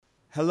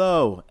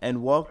Hello,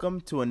 and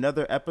welcome to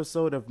another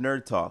episode of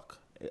Nerd Talk,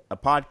 a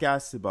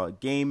podcast about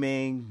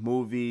gaming,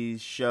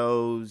 movies,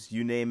 shows,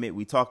 you name it.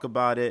 We talk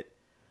about it.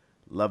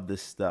 Love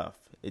this stuff.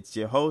 It's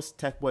your host,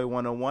 Techboy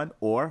 101,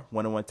 or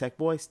 101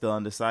 Techboy, still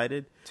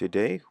undecided.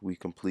 Today, we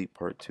complete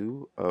part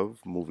 2 of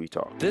Movie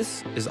Talk.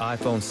 This is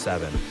iPhone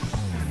 7.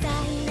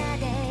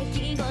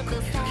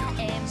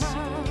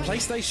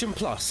 PlayStation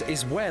Plus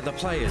is where the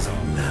players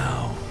are.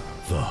 Now,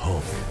 the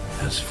Hulk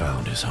has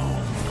found his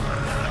home.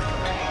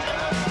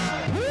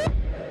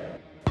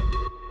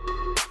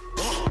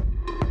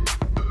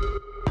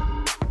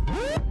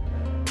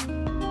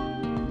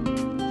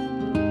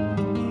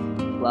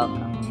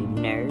 Welcome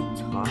to Nerd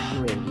Talk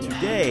Radio.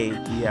 Today,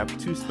 we have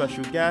two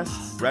special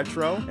guests,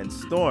 Retro and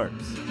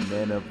Storms,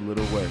 man of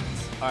little words.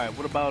 All right,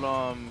 what about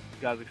you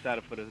guys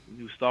excited for the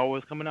new Star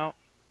Wars coming out?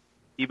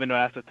 Even though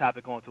that's a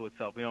topic onto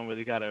itself, we don't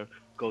really gotta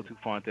go too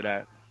far into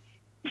that.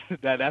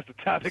 That's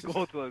a topic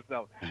onto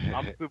itself.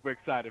 I'm super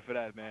excited for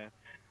that, man.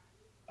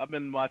 I've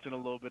been watching a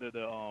little bit of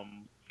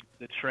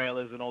the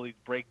trailers and all these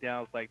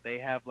breakdowns. Like they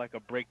have like a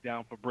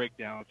breakdown for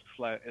breakdowns. It's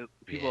like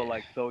people are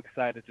like so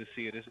excited to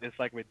see it. It's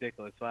like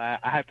ridiculous. So I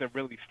have to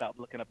really stop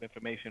looking up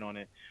information on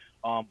it.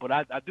 But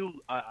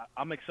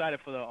I'm excited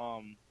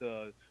for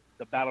the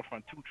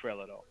Battlefront 2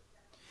 trailer though.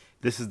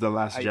 This is The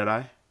Last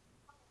Jedi?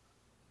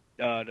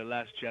 The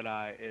Last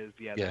Jedi is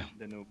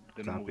the new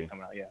movie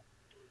coming out. Yeah.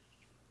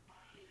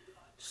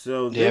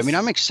 So Yeah, I mean,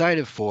 I'm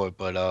excited for it,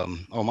 but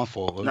my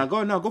fault.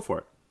 Go for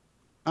it.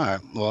 All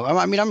right. Well,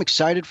 I mean, I'm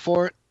excited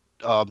for it.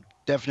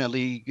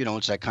 Definitely,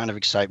 it's that kind of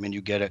excitement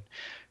you get it,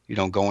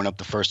 going up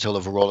the first hill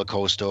of a roller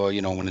coaster, or,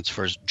 when it's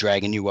first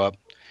dragging you up,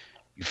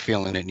 you're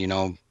feeling it.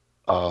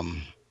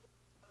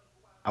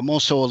 I'm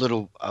also a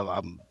little,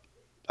 I'm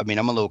a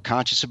little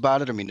conscious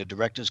about it. I mean, the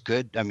director's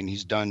good. I mean,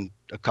 he's done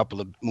a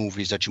couple of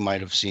movies that you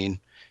might have seen.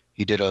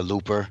 He did a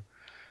Looper.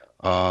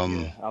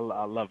 I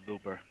love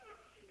Looper.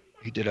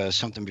 He did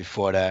something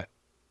before that.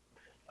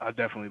 I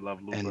definitely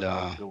love Looper.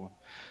 And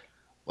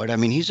but I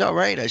mean, he's all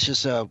right. It's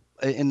just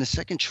in the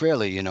second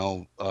trailer,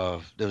 there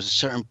was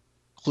a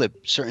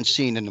certain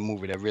scene in the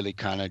movie that really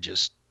kind of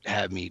just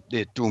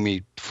it threw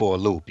me for a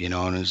loop,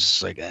 and it's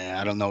just like,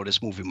 I don't know,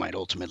 this movie might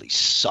ultimately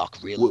suck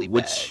really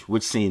bad.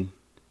 Which scene,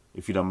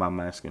 if you don't mind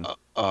my asking?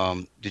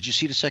 Did you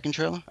see the second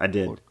trailer? I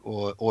did.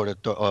 Or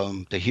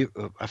the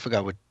hero, I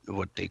forgot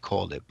what they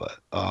called it, but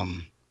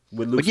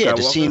With Luke Skywalker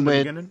the scene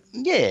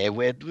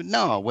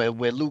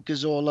where Luke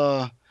is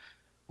all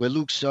where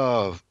Luke's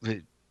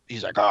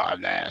he's like, oh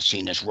man, I've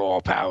seen this raw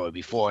power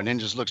before, and then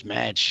just looks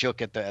mad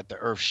shook at the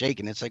earth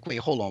shaking. It's like, wait,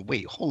 hold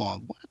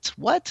on,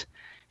 what?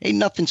 Ain't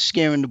nothing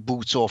scaring the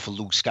boots off of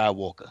Luke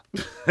Skywalker.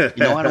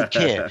 I don't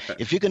care.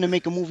 If you're gonna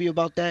make a movie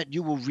about that,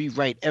 you will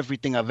rewrite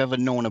everything I've ever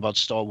known about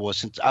Star Wars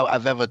since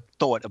I've ever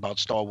thought about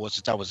Star Wars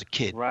since I was a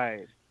kid.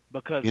 Right,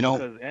 because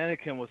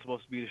Anakin was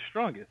supposed to be the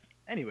strongest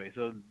anyway.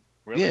 So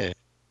really? Yeah.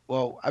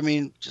 Well, I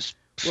mean,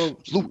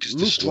 Luke is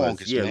the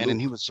strongest, man, and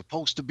he was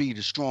supposed to be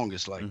the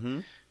strongest. Like,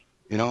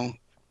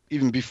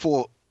 even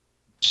before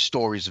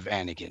stories of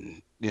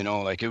Anakin,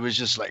 like it was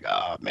just like,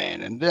 oh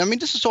man. And I mean,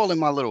 this is all in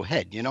my little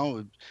head,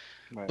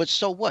 Right. But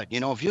so what?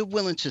 If you're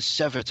willing to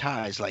sever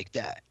ties like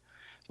that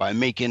by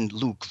making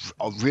Luke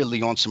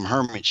really on some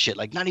hermit shit,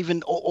 like not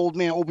even old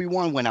man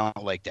Obi-Wan went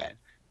out like that.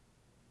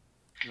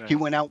 Right. He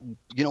went out,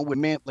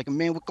 with like a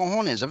man with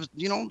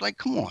cojones. Like,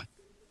 come on,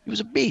 he was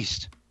a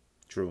beast.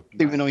 True.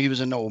 Even though he was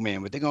an old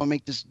man, but they're gonna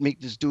make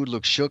this dude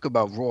look shook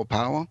about raw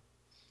power.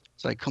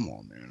 It's like, come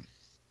on, man.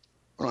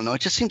 I don't know.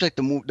 It just seems like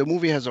the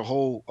movie has a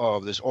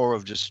whole this aura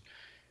of just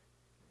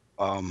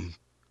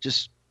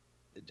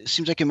it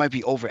seems like it might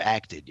be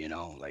overacted,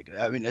 Like,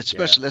 I mean,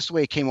 especially that's the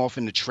way it came off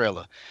in the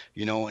trailer,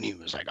 and he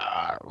was like,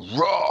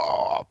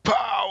 raw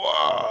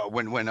power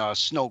when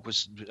Snoke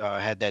was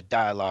had that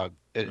dialogue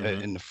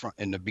in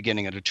the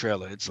beginning of the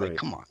trailer. It's like,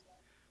 come on.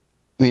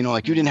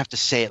 Like you didn't have to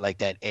say it like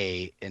that,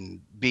 A,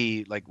 and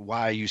B, like,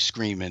 why are you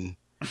screaming?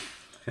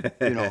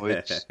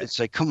 It's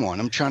like, come on,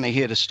 I'm trying to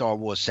hear the Star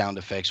Wars sound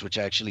effects, which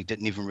actually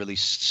didn't even really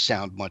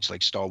sound much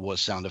like Star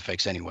Wars sound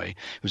effects anyway.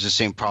 It was the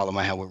same problem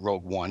I had with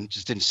Rogue One. It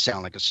just didn't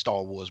sound like a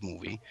Star Wars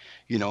movie.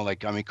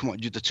 Like, I mean, come on,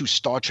 the two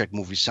Star Trek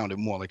movies sounded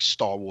more like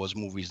Star Wars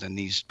movies than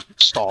these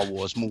Star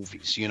Wars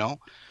movies,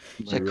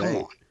 It's like, come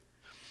on.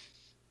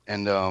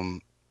 And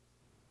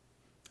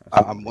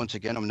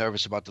I'm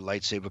nervous about the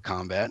lightsaber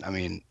combat. I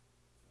mean,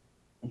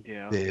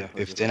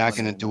 if they're not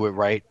going to do it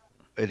right,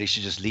 they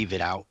should just leave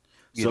it out.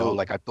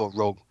 Like I thought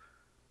Rogue.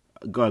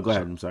 Go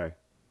ahead. I'm sorry.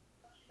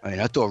 I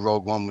mean, I thought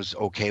Rogue One was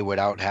okay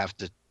without half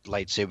the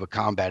lightsaber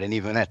combat, and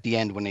even at the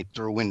end when they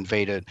threw in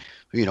Vader,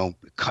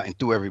 cutting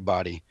through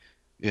everybody,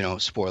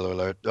 spoiler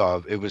alert,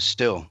 it was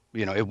still,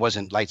 it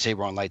wasn't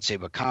lightsaber on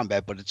lightsaber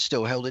combat, but it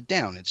still held it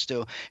down.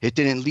 It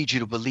didn't lead you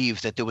to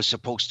believe that there was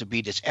supposed to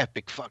be this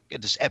epic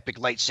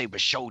lightsaber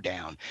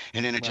showdown,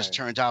 and then it just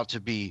turns out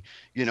to be,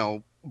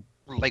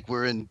 like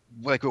we're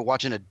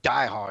watching a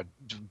Die Hard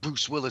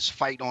Bruce Willis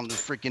fight on the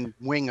freaking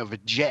wing of a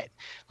jet.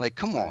 Like,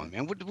 come on,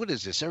 man. What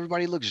is this?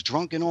 Everybody looks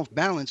drunk and off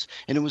balance,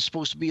 and it was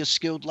supposed to be a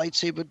skilled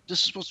lightsaber. This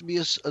is supposed to be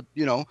the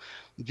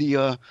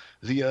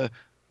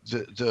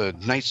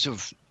Knights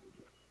of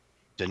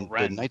the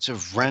Knights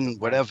of Ren,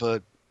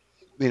 whatever,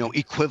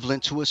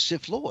 equivalent to a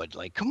Sith Lord.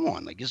 Like, come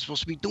on, like, you're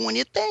supposed to be doing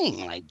your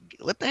thing. Like,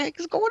 what the heck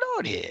is going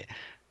on here?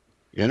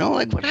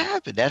 Like, what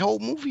happened? That whole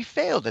movie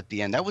failed at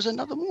the end. That was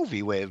another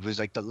movie where it was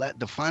like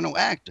the final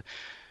act,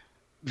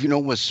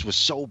 was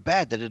so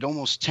bad that it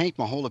almost tanked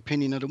my whole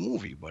opinion of the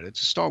movie. But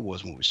it's a Star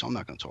Wars movie, so I'm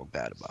not gonna talk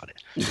bad about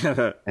it.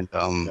 And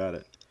Got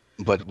it.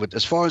 But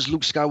as far as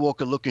Luke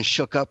Skywalker looking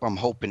shook up, I'm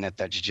hoping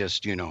that's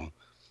just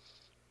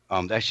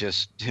that's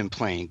just him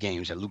playing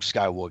games. That Luke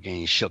Skywalker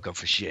ain't shook up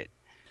for shit.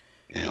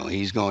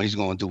 He's going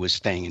to do his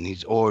thing,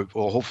 and or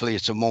hopefully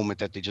it's a moment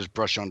that they just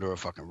brush under a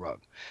fucking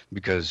rug,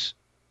 because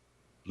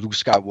Luke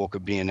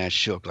Skywalker being that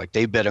shook, like,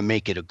 they better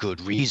make it a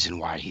good reason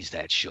why he's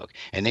that shook,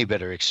 and they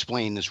better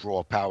explain this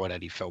raw power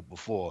that he felt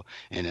before.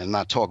 And I'm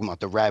not talking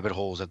about the rabbit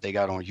holes that they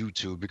got on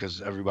YouTube,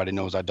 because everybody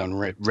knows I done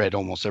read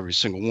almost every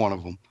single one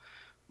of them,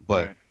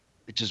 but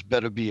it just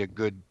better be a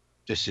good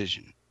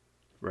decision,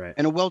 right?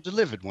 And a well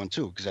delivered one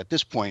too, because at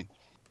this point,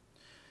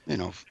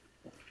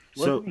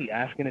 Wasn't he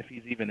asking if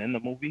he's even in the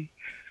movie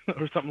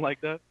or something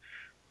like that?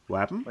 What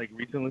happened? Like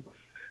recently?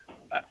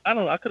 I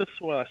don't know. I could have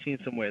swore I seen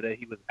somewhere that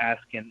he was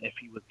asking if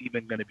he was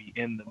even going to be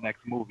in the next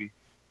movie,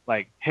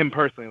 like him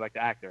personally, like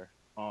the actor.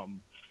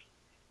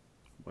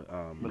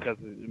 Because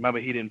remember,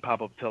 he didn't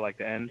pop up till like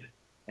the end,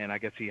 and I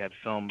guess he had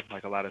filmed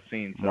like a lot of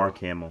scenes. So. Mark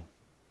Hamill.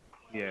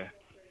 Yeah.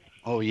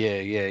 Oh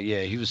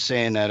yeah. He was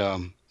saying that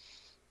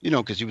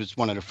because he was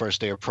one of the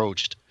first they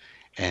approached,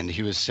 and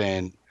he was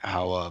saying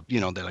how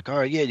they're like, all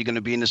right, yeah, you're gonna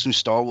be in this new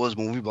Star Wars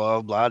movie,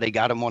 blah blah blah. They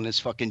got him on this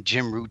fucking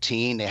gym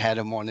routine. They had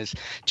him on this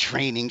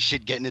training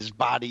shit, getting his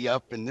body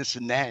up and this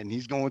and that, and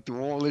he's going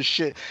through all this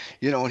shit,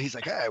 and he's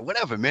like, hey,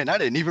 whatever, man. I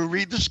didn't even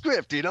read the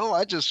script,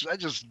 I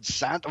just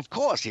signed, of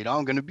course,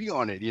 I'm gonna be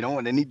on it,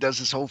 and then he does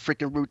this whole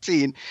freaking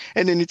routine,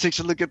 and then he takes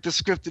a look at the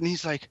script and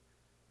he's like,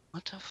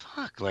 what the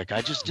fuck? Like,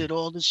 I just did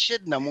all this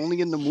shit and I'm only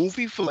in the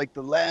movie for like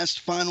the last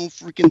final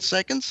freaking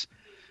seconds.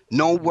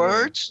 No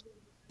words.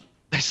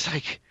 It's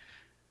like,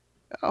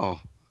 but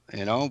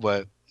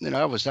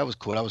that was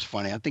cool. That was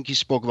funny. I think he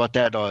spoke about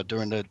that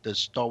during the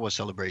Star Wars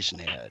celebration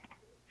they had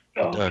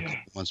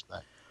months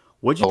back.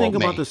 What'd you think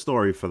about the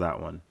story for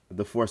that one,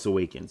 The Force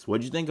Awakens?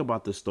 What'd you think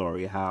about the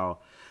story? How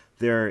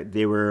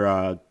they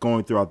were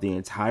going throughout the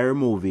entire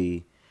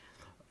movie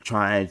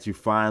trying to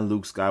find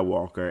Luke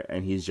Skywalker,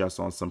 and he's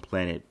just on some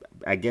planet,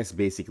 I guess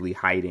basically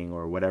hiding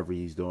or whatever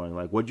he's doing.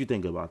 Like, what'd you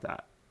think about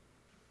that?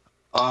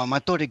 I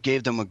thought it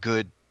gave them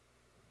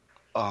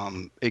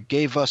it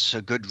gave us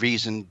a good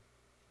reason.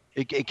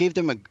 It gave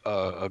them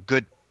a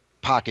good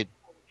pocket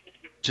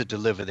to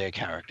deliver their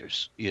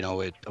characters.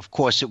 Of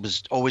course, it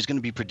was always going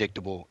to be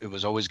predictable. It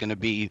was always going to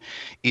be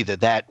either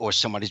that or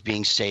somebody's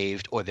being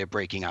saved or they're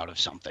breaking out of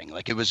something.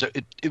 Like, it was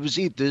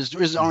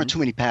there aren't too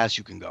many paths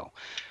you can go.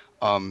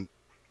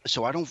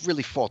 So I don't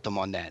really fault them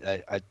on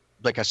that. I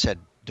like I said,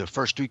 the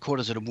first 3/4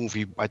 of the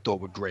movie I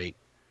thought were great.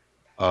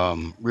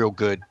 Real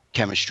good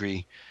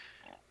chemistry.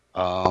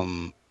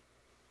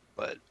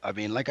 But I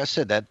mean, like I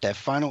said, that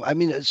final, I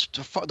mean,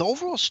 the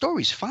overall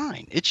story's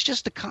fine. It's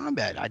just the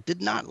combat I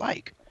did not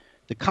like.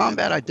 The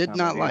combat I did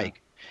not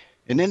like.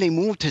 And then they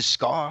moved his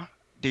scar.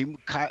 They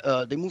moved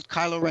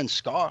Kylo Ren's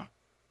scar.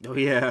 Oh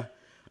yeah,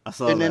 I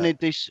saw and that. And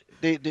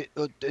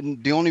then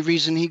the only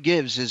reason he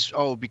gives is,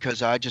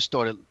 because I just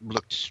thought it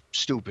looked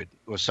stupid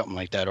or something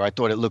like that, or I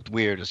thought it looked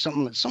weird or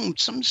something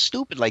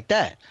stupid like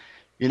that.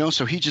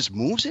 So he just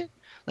moves it.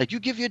 Like, you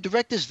give your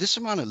directors this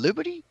amount of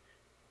liberty.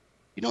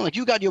 Like,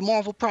 you got your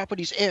Marvel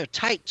properties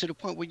airtight to the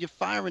point where you're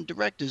firing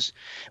directors,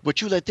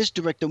 but you let this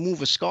director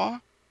move a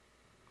scar.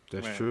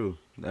 That's true.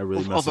 That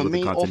really messes with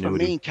the continuity. Off a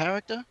main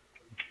character.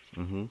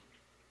 Mm-hmm.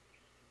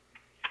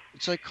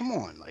 It's like, come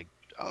on. Like,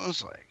 I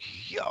was like,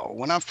 yo,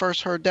 when I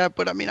first heard that,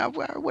 but I mean,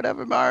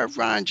 whatever,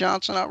 Ryan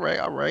Johnson, all right.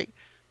 All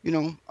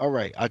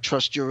right. I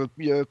trust your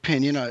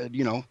opinion. I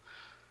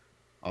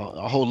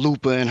hold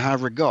Lupa in high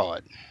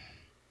regard.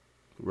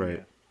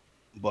 Right.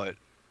 But,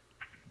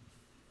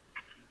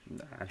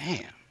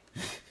 man,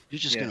 you're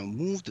just gonna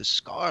move the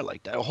scar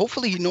like that.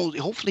 Hopefully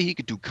he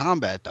could do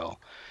combat though.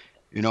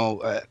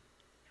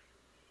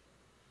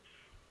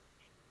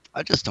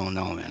 I just don't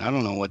know, man. I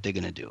don't know what they're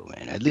gonna do,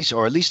 man. At least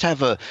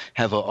have a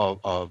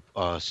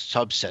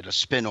subset, a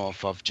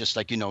spin-off of just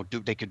like,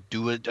 they could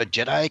do a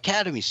Jedi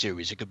Academy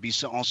series. It could be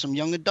on some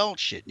young adult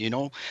shit.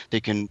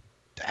 They can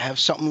have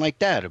something like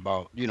that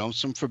about,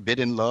 some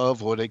forbidden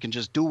love, or they can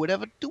just do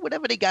whatever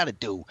they gotta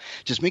do.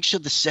 Just make sure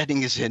the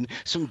setting is in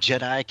some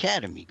Jedi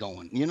Academy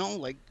going.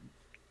 Like,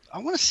 I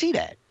want to see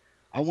that.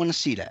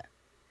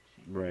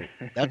 Right.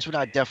 That's what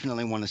I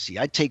definitely want to see.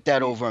 I'd take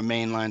that over a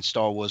mainline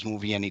Star Wars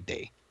movie any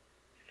day.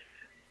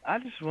 I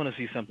just want to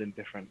see something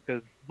different,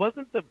 because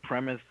wasn't the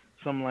premise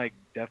some like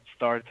Death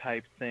Star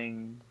type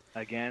thing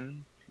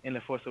again? in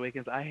The Force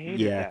Awakens. I hated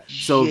Yeah. that.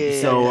 So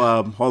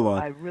hold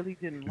on. I really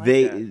didn't like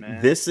They that,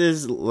 man. this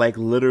is like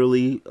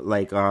literally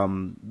like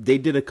they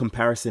did a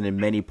comparison in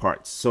many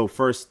parts. So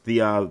first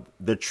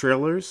the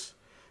trailers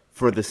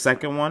for the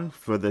second one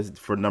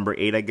for number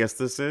 8, I guess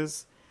this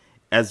is,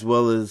 as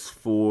well as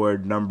for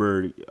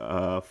number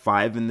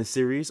 5 in the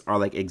series are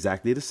like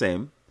exactly the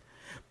same.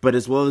 But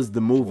as well as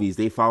the movies,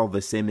 they follow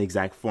the same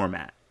exact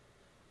format.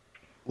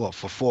 Well,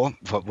 you're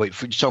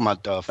talking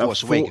about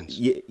Force Awakens.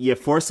 Yeah,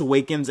 Force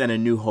Awakens and A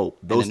New Hope.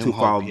 Those two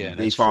follow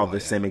the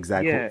same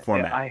exact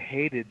format. Yeah, I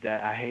hated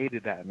that. I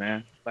hated that,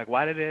 man. Like,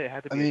 why did it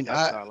have to be a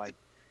Death Star? Like,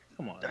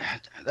 come on.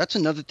 That's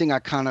another thing I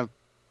kind of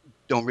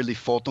don't really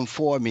fault them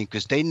for. I mean,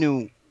 because they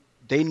knew,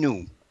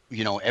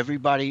 you know,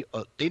 everybody.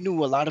 They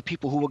knew a lot of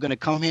people who were going to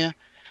come here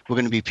were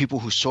going to be people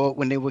who saw it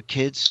when they were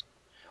kids,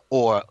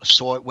 or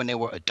saw it when they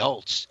were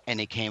adults, and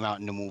they came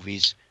out in the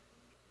movies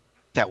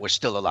that were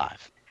still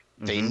alive.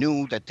 They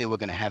knew that they were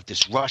going to have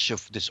this rush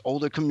of this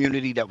older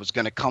community that was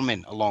going to come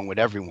in along with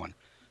everyone.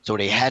 So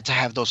they had to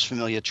have those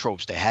familiar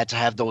tropes. They had to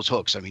have those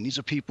hooks. I mean, these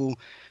are people,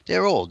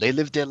 they're old. They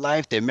lived their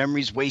life. Their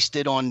memories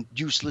wasted on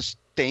useless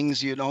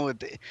things, you know.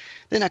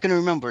 They're not going to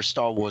remember a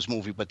Star Wars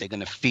movie, but they're going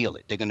to feel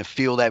it. They're going to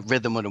feel that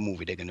rhythm of the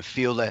movie. They're going to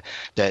feel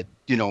that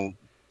you know,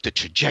 the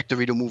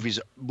trajectory the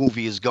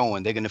movie is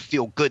going. They're gonna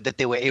feel good that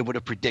they were able to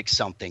predict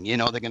something. You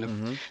know, they're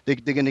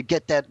gonna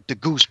get the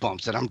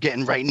goosebumps that I'm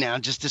getting right now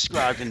just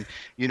describing,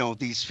 you know,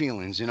 these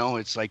feelings. You know,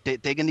 it's like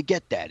they're gonna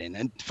get that,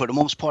 and for the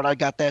most part, I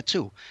got that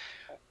too.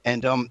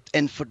 And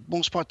for the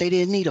most part, they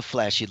didn't need a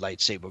flashy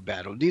lightsaber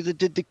battle. Neither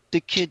did the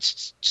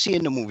kids see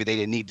in the movie. They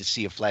didn't need to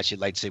see a flashy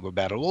lightsaber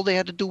battle. All they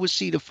had to do was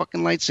see the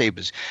fucking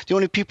lightsabers. The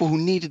only people who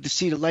needed to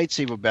see the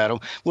lightsaber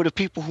battle were the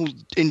people who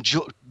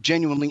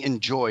genuinely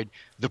enjoyed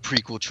the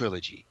prequel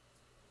trilogy.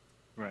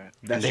 Right.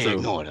 That's They true.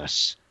 ignored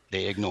us.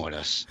 They ignored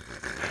us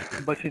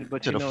But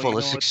to the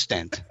fullest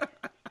extent.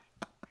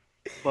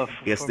 But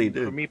Yes, they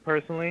did. For me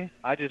personally,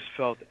 I just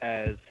felt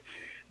as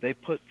they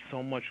put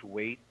so much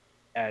weight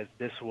as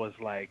this was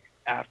like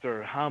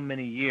after how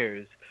many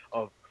years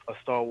of a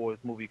Star Wars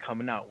movie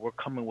coming out, we're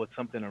coming with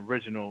something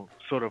original,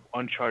 sort of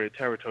uncharted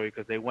territory,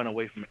 because they went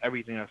away from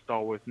everything that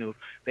Star Wars knew.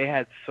 They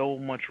had so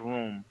much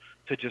room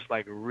to just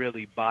like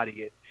really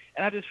body it,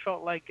 and I just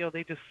felt like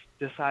they just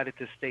decided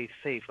to stay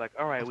safe. Like,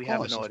 all right, we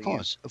have an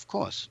audience. Of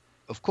course,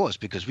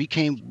 because we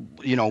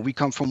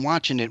come from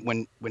watching it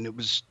when it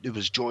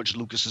was George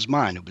Lucas's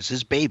mind. It was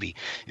his baby.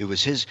 It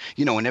was his,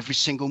 you know, in every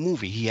single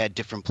movie he had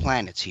different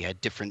planets. He had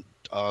different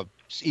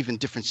even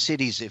different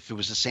cities. If it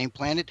was the same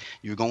planet,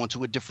 you were going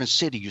to a different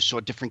city. You saw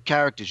different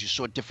characters. You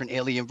saw different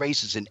alien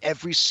races in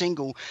every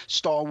single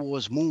Star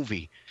Wars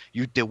movie.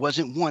 There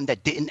wasn't one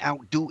that didn't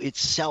outdo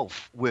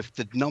itself with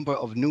the number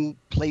of new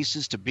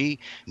places to be,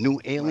 new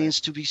aliens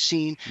to be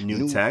seen,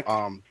 New tech.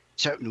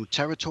 New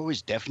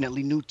territories,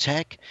 definitely new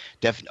tech,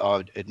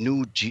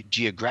 new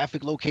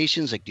geographic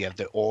locations. Like you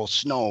have all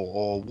snow,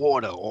 all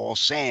water, all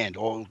sand,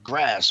 all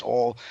grass,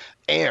 all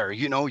air.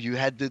 You know, you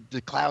had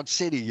the Cloud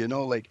City. You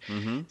know, like,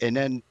 and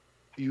then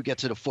you get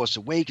to the Force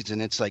Awakens,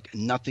 and it's like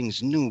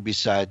nothing's new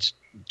besides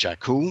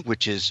Jakku,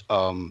 which is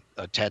a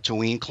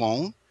Tatooine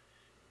clone,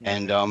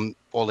 and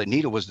all it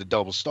needed was the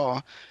double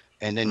star,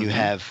 and then you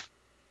have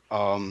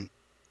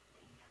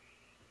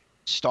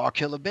Star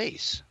Killer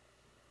Base.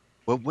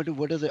 What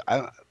are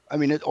the? I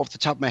mean, off the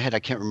top of my head, I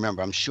can't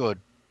remember. I'm sure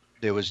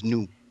there was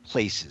new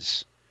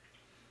places.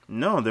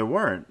 No, there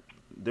weren't.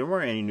 There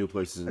weren't any new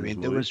places. I mean,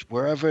 there was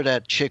wherever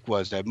that chick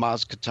was, that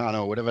Maz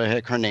Kanata, or whatever the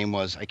heck her name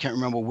was. I can't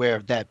remember where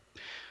that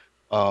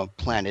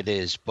planet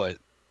is, but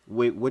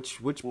wait, which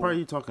part are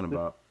you talking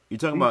about? You're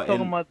talking He's about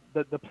talking about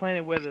the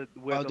planet where the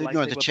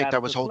the chick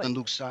that was holding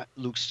Luke's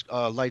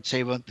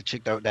lightsaber, the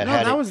chick that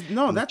had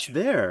it. That's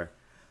there.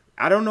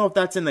 I don't know if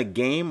that's in the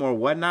game or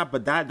whatnot,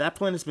 but that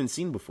planet's been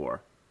seen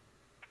before.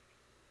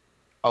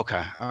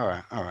 Okay, all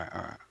right.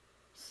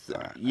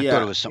 Yeah, I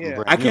thought it was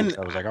something. I can. New,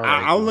 so I was like, all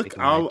right,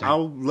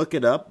 I'll look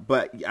it up,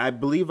 but I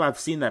believe I've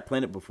seen that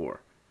planet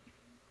before.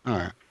 All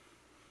right.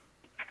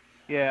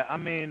 Yeah, I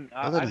mean,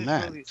 Other than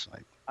that, really, it's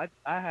like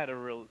I had a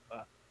real.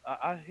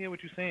 I hear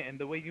what you're saying, and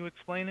the way you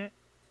explain it,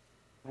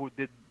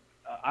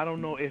 I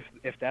don't know if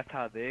that's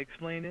how they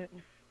explain it,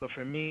 but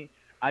for me,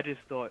 I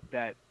just thought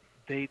that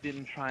they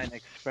didn't try and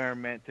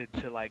experiment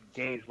to like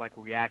gauge like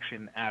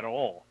reaction at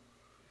all.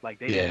 Like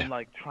they didn't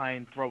like try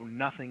and throw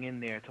nothing in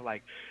there to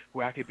like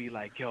where I could be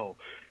like, yo,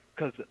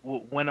 because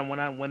when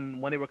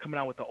they were coming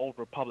out with the Old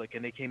Republic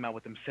and they came out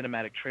with them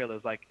cinematic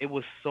trailers, like it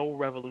was so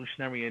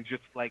revolutionary and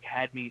just like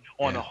had me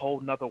on a whole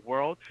nother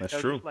world. That's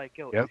was true. Just like,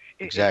 yo,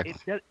 exactly.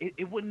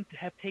 It wouldn't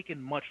have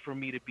taken much for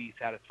me to be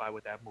satisfied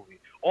with that movie.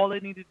 All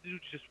it needed to do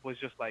was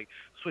just like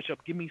switch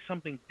up, give me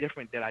something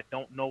different that I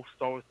don't know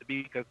Star Wars to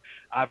be, because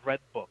I've read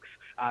books,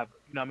 I've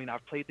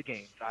played the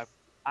games,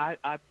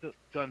 I've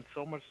done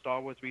so much Star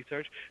Wars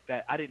research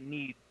that I didn't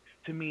need,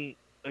 to me,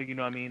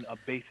 a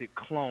basic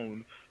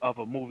clone of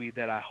a movie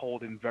that I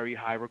hold in very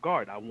high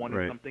regard. I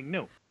wanted something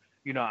new.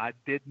 I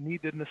did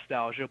need the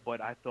nostalgia,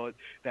 but I thought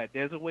that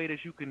there's a way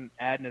that you can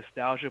add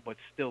nostalgia but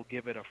still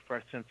give it a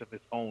fresh sense of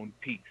its own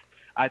piece.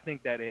 I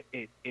think that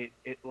it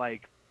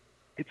like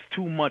it's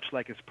too much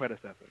like its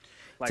predecessor,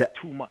 like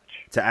too much.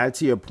 To add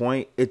to your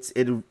point, it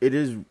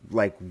is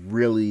like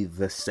really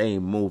the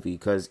same movie,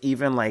 because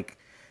even like,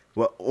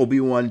 well,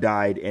 Obi-Wan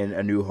died in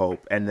A New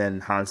Hope, and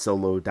then Han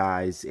Solo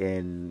dies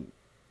in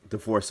The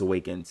Force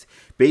Awakens.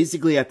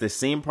 Basically, at the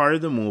same part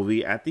of the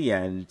movie, at the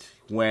end,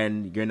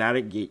 when you're not,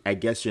 I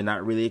guess you're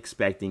not really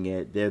expecting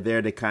it, they're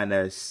there to kind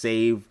of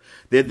save.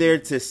 They're there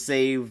to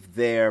save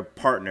their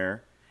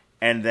partner,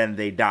 and then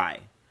they die.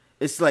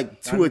 It's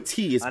like to a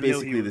T. It's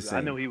basically the same.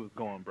 I knew he was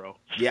going, bro.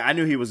 Yeah, I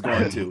knew he was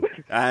going to.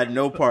 I had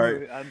no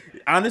part.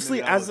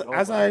 Honestly,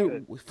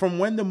 from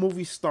when the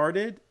movie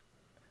started,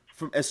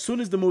 as soon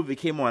as the movie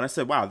came on, I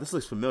said, "Wow, this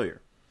looks familiar."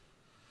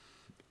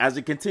 As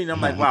it continued, I'm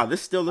like, "Wow,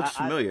 this still looks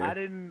familiar."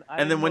 And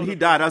then when he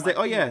died, I was like,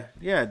 "Oh yeah."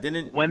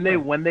 When they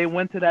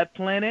went to that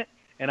planet,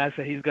 and I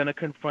said he's gonna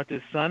confront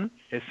his son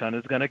is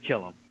gonna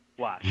kill him.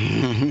 Watch.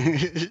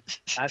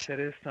 I said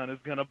his son is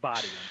gonna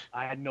body him.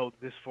 I know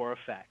this for a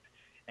fact.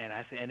 And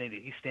I said, and then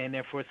he stand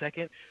there for a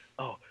second.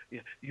 Oh,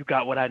 yeah, you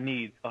got what I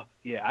need.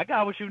 Yeah, I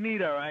got what you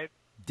need. All right.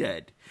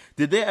 Dead.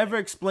 Did they ever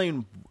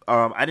explain?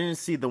 I didn't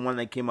see the one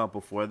that came out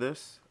before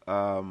this.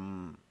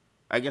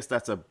 I guess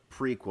that's a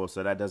prequel,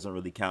 so that doesn't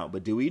really count.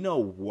 But do we know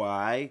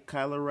why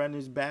Kylo Ren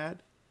is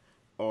bad,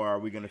 or are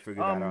we gonna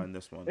figure that out in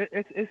this one?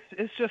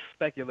 It's just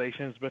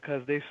speculations,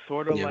 because they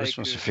sort of we're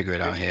supposed to figure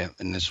it out here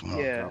in this one.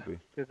 Yeah,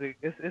 because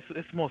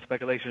it's more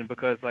speculation,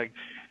 because like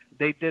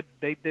they did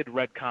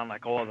retcon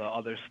like all the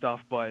other stuff,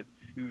 but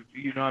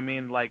you know what I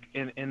mean, like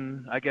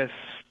in I guess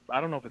I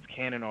don't know if it's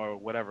canon or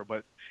whatever,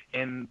 but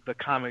in the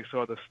comics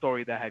or the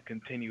story that had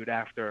continued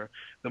after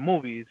the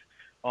movies,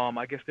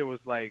 I guess there was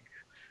like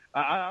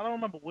I don't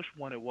remember which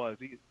one it was.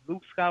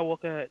 Luke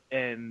Skywalker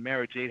and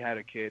Mara Jade had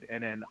a kid,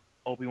 and then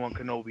Obi-Wan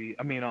Kenobi.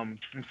 I'm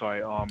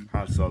sorry.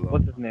 Han Solo.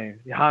 What's his name?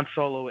 Han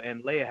Solo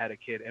and Leia had a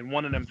kid, and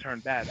one of them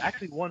turned bad.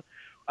 Actually,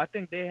 I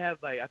think they had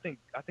like I think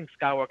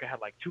Skywalker had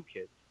like 2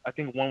 kids. I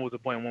think one was a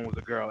boy and one was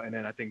a girl, and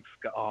then I think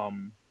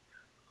Han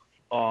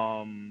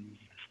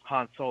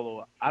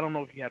Solo. I don't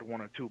know if he had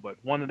 1 or 2, but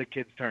one of the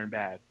kids turned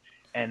bad,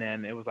 and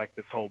then it was like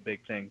this whole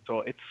big thing.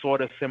 So it's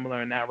sort of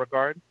similar in that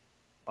regard.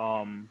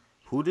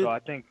 Who did? So I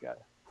think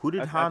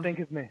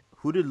his name.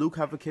 Who did Luke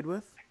have a kid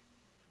with?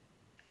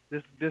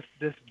 This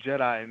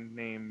Jedi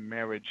named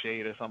Mara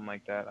Jade or something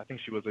like that. I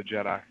think she was a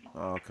Jedi.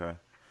 Oh, okay.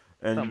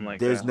 And like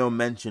there's that. no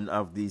mention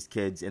of these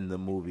kids in the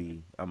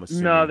movie, I'm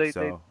assuming. No, they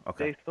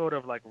sort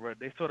of like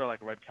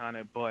retcon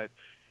it, but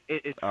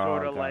it's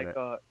sort of like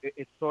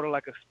it's sort of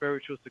like a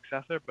spiritual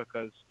successor,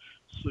 because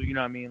you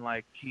know what I mean,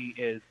 like he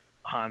is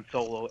Han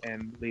Solo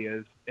and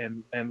Leia's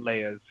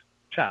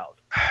child.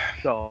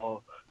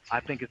 So I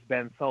think it's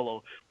Ben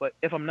Solo. But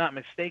if I'm not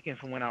mistaken,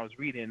 from when I was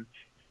reading,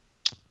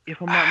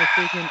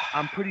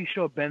 I'm pretty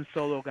sure Ben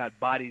Solo got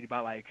bodied by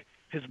like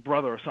his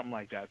brother or something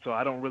like that. So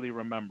I don't really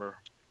remember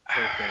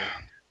per se.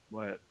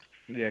 But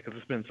yeah, because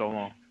it's been so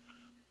long.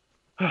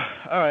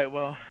 All right,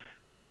 well.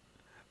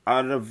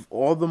 Out of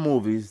all the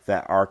movies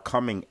that are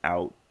coming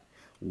out,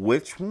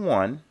 which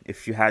one,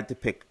 if you had to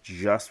pick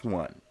just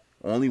one,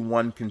 only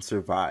one can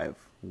survive,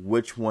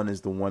 which one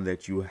is the one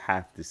that you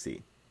have to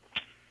see?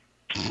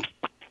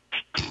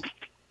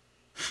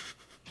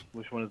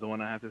 Which one is the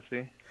one I have to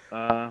see?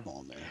 Come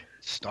on, man.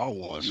 Star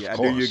Wars. Yeah, I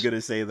knew you were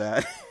gonna say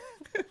that.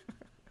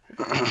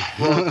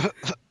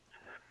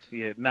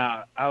 Yeah.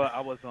 Nah,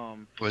 I was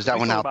Was that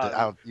one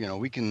out? You know,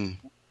 we can.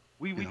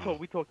 We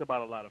talked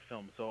about a lot of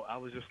films, so I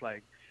was just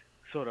like,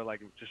 sort of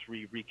like just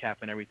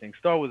recapping everything.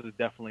 Star Wars is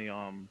definitely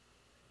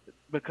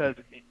because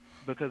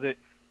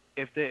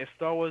if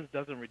Star Wars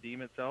doesn't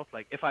redeem itself,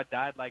 like if I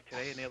died like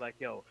today and they're like,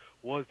 yo,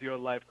 was your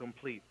life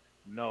complete?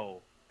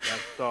 No. That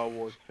Star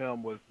Wars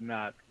film was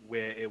not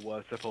where it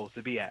was supposed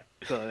to be at.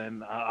 So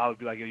then I would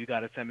be like, yo, you got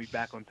to send me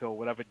back until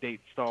whatever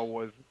date Star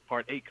Wars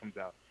Part 8 comes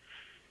out.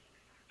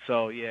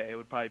 So yeah, it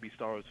would probably be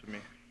Star Wars for me.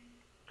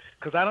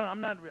 Cause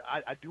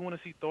I do want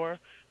to see Thor,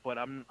 but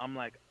I'm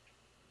like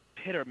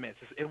hit or miss.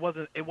 It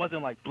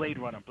wasn't like Blade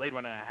Runner. Blade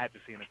Runner I had to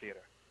see in the theater.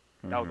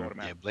 That was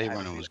automatic. Yeah, Blade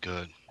Runner was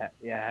good.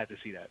 Yeah, I had to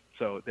see that.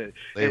 So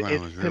Blade Runner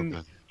was real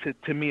good.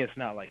 To me, it's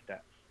not like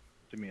that.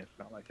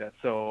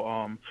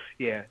 So,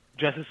 yeah,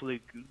 Justice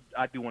League,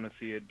 I do want to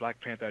see it.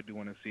 Black Panther, I do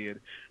want to see it.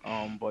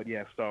 But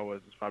yeah, Star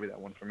Wars is probably that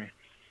one for me.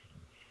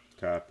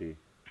 Copy.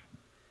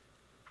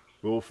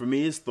 Well, for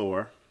me, it's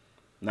Thor.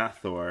 Not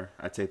Thor.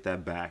 I take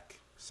that back.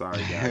 Sorry,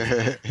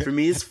 guys. For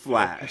me, it's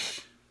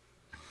Flash.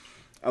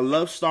 I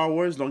love Star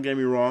Wars, don't get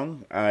me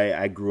wrong.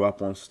 I grew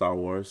up on Star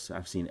Wars.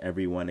 I've seen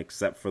every one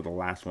except for the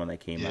last one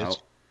that came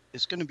out.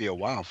 It's going to be a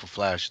while for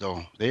Flash,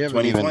 though. They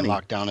haven't even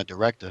locked down a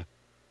director.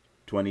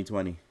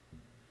 2020.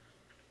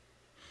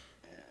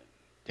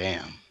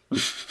 Damn.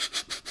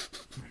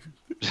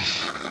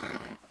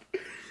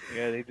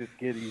 Yeah, they just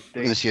get these things.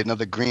 We're going to see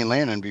another Green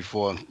Lantern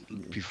before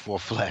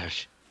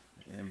Flash.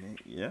 Yeah, man.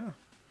 Yeah.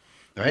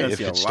 Right?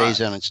 If it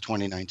stays on, it's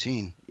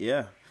 2019.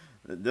 Yeah.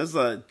 There's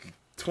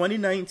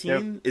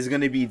 2019 is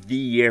going to be the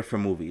year for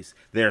movies.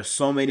 There are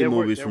so many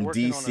movies from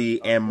DC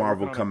and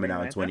Marvel coming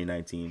out in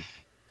 2019.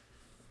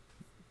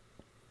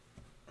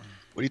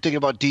 What do you think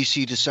about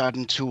DC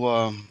deciding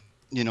to,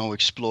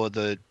 explore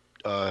the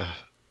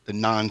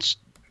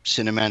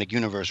non-cinematic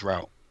universe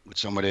route with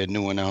some of their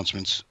new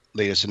announcements,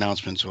 latest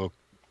announcements, or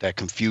that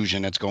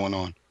confusion that's going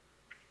on?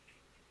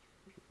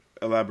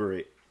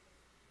 Elaborate.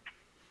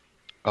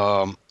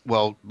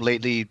 Well,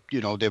 lately,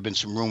 there have been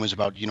some rumors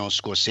about,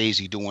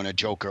 Scorsese doing a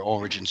Joker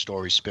origin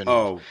story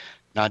spin-off, Oh,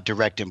 not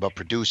directing but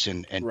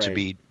producing, and to right.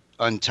 be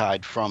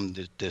untied from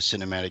the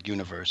cinematic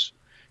universe.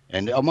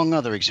 And among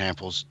other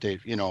examples, there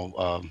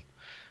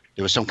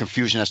was some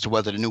confusion as to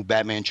whether the new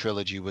Batman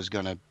trilogy was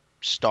going to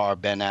star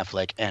Ben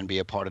Affleck and be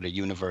a part of the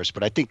universe.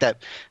 But I think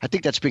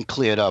that's been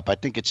cleared up. I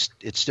think it's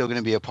still going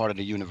to be a part of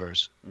the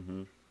universe.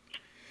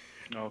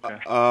 Okay.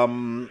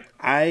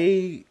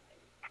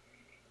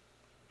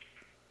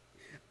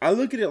 I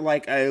look at it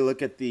like I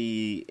look at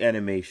the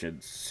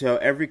animations. So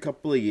every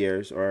couple of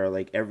years, or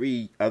like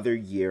every other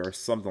year, or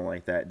something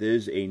like that,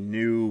 there's a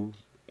new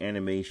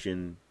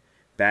animation,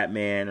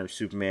 Batman or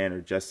Superman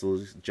or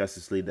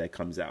Justice League that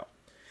comes out.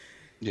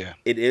 Yeah.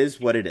 It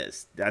is what it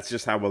is. That's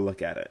just how we'll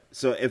look at it.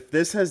 So if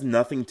this has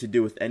nothing to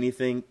do with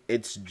anything,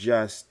 it's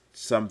just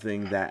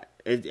something that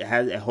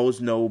it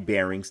holds no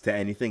bearings to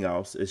anything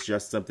else. It's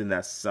just something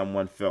that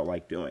someone felt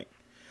like doing.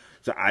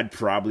 So I'd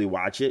probably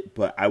watch it,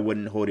 but I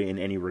wouldn't hold it in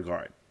any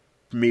regard.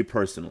 Me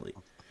personally.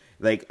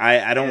 Like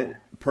I don't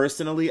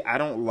personally, I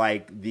don't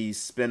like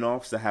these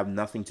spin-offs that have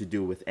nothing to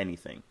do with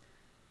anything.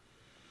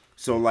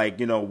 So, like,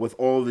 with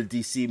all the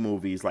DC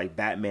movies, like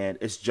Batman,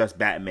 it's just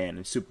Batman,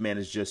 and Superman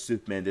is just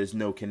Superman. There's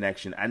no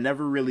connection. I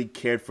never really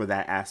cared for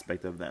that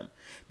aspect of them,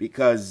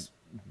 because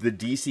the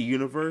DC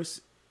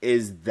universe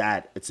is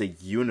that. It's a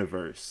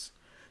universe.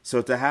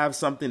 So to have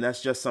something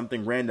that's just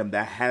something random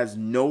that has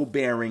no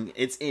bearing,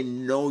 it's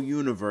in no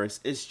universe,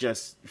 it's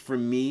just, for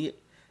me,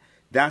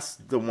 that's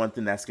the one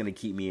thing that's going to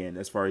keep me in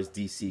as far as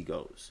DC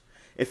goes.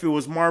 If it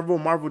was Marvel,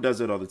 Marvel does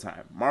it all the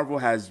time. Marvel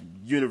has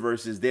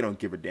universes, they don't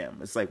give a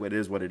damn. It's like, it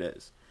is what it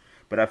is.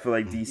 But I feel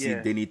like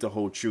DC, they need to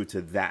hold true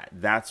to that.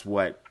 That's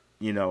what,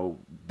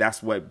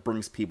 that's what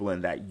brings people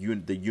in,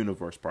 the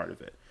universe part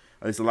of it.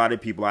 At least a lot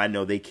of people I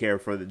know, they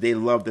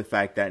love the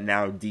fact that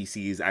now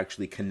DC is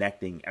actually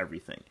connecting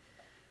everything.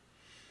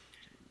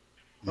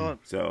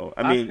 So,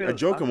 I mean, a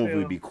Joker movie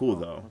would be cool,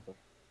 though.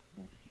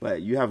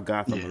 But you have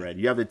Gotham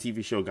already. You have the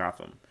TV show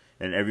Gotham,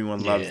 and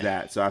everyone loves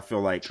that. So I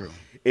feel like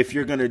if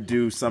you're going to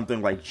do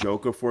something like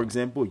Joker, for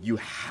example, you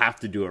have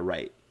to do it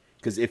right.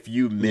 Because if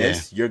you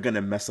miss, you're going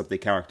to mess up the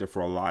character for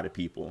a lot of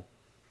people.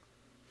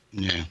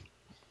 Yeah.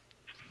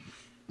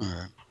 All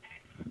right.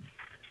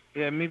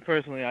 Yeah, me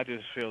personally, I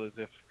just feel as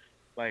if,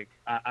 like,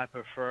 I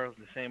prefer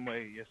the same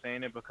way you're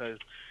saying it, because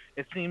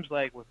it seems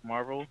like with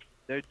Marvel,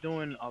 they're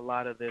doing a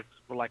lot of this,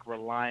 like,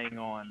 relying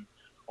on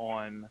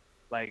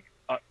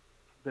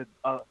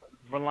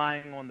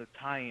relying on the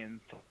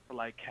tie-ins to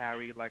like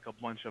carry like a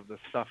bunch of the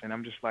stuff, and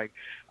I'm just like,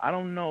 I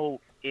don't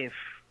know if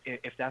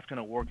that's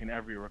gonna work in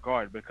every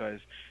regard, because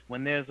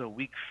when there's a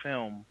weak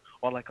film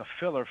or like a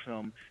filler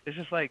film, it's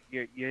just like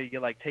you're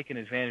like taking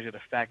advantage of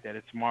the fact that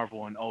it's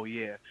Marvel and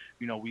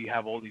we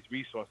have all these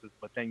resources,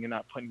 but then you're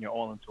not putting it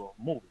all into a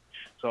movie.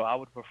 So I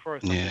would prefer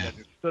something that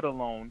just stood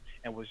alone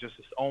and was just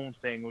its own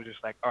thing. It was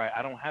just like, all right,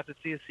 I don't have to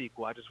see a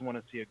sequel. I just want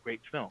to see a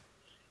great film.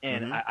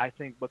 And I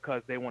think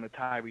because they want to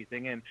tie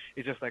everything in,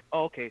 it's just like,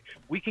 oh, okay,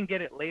 we can get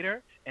it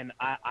later, and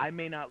I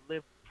may not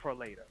live for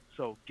later.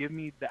 So give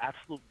me the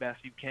absolute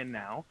best you can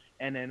now,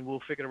 and then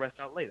we'll figure the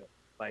rest out later.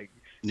 Like,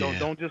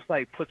 don't just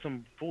like put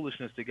some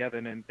foolishness together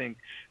and then think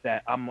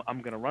that I'm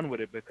gonna run with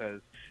it,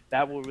 because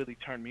that will really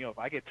turn me off.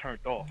 I get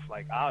turned off.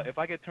 Like, if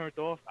I get turned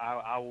off,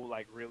 I will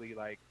like really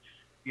like,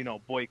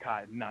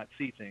 boycott and not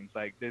see things.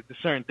 Like there's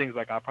certain things,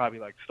 like I probably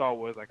like Star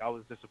Wars. Like I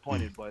was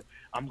disappointed, but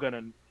I'm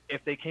gonna.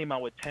 If they came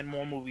out with 10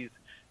 more movies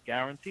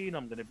guaranteed,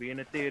 I'm going to be in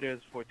the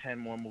theaters for 10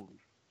 more movies.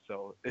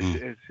 So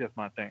it's just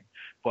my thing.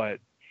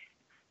 But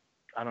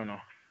I don't know.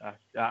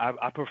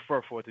 I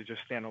prefer for it to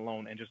just stand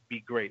alone and just be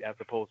great, as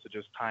opposed to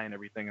just tying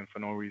everything in for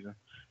no reason,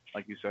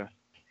 like you said.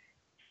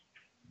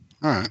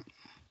 All right.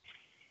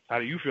 How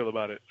do you feel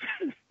about it?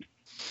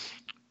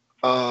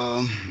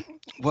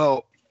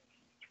 Well,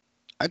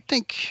 I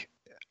think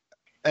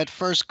at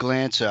first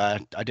glance, I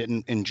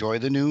didn't enjoy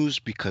the news,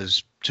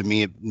 because to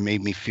me it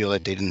made me feel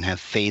that they didn't have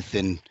faith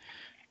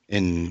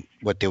in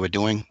what they were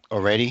doing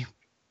already.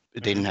 They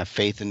didn't have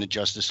faith in the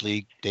Justice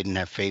League. They didn't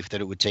have faith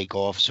that it would take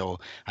off. So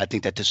I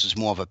think that this is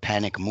more of a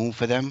panic move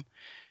for them.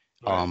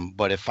 Right.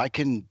 But if I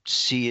can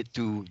see it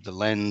through the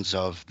lens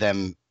of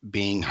them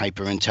being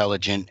hyper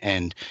intelligent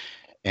and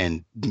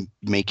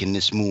making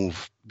this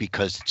move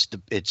because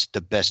it's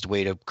the best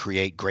way to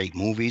create great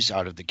movies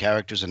out of the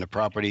characters and the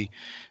property,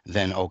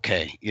 then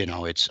okay,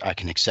 I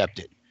can accept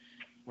it.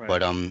 Right.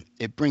 But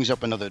it brings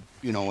up another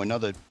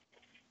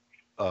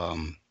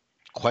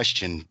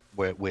question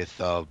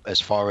with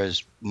as far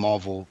as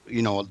Marvel,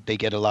 they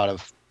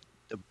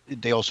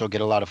also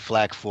get a lot of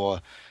flack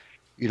for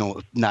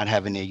not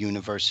having their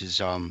universes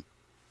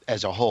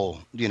as a whole,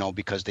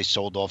 because they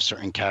sold off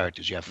certain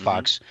characters. You have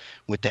Fox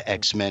with the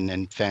X-Men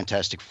and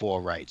Fantastic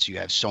Four rights. You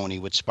have Sony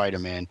with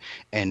Spider-Man,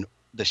 and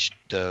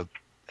the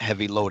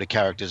heavy load of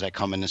characters that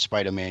come in the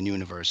Spider-Man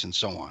universe and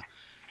so on.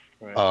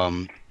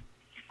 Right.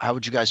 How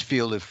would you guys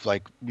feel if,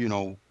 like,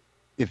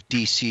 if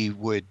DC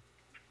would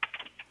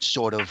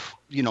sort of,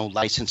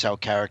 license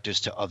out characters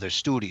to other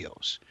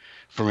studios?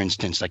 For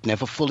instance, like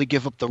never fully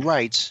give up the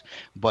rights,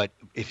 but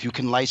if you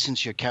can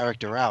license your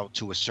character out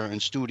to a certain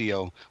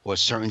studio or a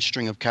certain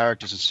string of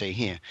characters and say,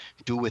 here,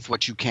 do with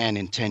what you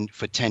can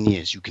for 10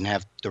 years. You can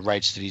have the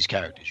rights to these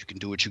characters. You can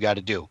do what you got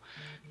to do.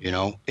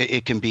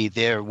 It can be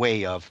their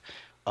way of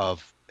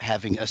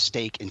having a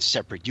stake in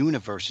separate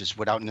universes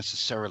without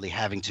necessarily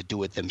having to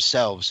do it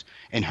themselves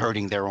and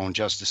hurting their own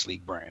Justice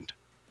League brand.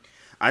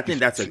 I think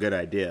that's a good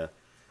idea.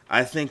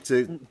 I think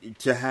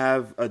to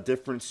have a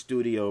different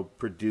studio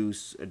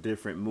produce a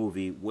different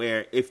movie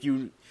where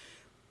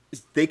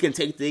they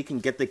can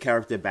get the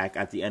character back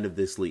at the end of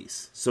this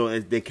lease. So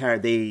if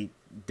they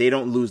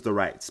don't lose the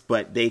rights,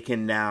 but they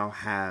can now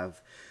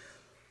have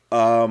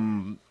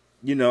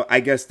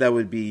I guess that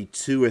would be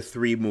 2 or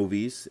 3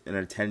 movies in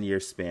a 10-year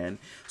span.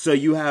 So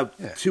you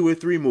have 2 or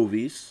 3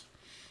 movies,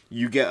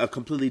 you get a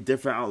completely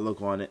different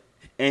outlook on it,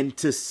 and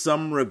to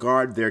some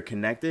regard they're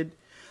connected.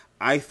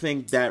 I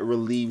think that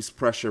relieves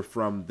pressure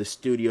from the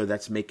studio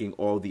that's making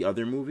all the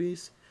other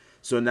movies.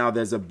 So now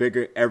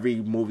every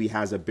movie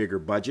has a bigger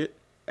budget.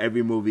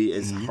 Every movie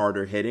is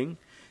harder hitting.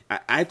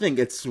 I think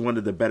it's one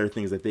of the better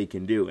things that they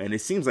can do. And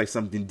it seems like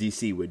something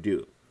DC would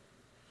do.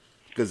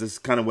 Because it's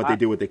kind of what they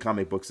do with the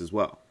comic books as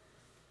well.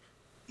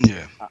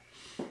 Yeah.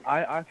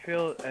 I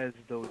feel as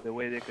though the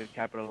way they could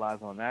capitalize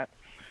on that,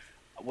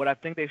 what I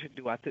think they should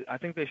do, I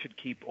think they should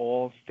keep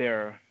all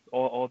their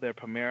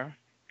premier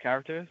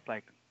characters,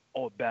 like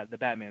the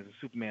Batmans, the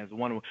Supermans, the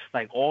Wonder Woman,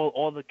 like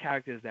all the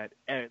characters that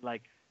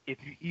like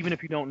even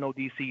if you don't know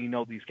DC, you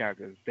know these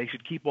characters. They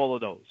should keep all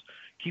of those.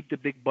 Keep the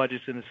big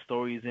budgets and the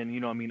stories and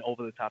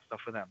over the top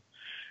stuff for them.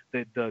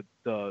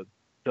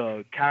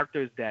 The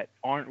characters that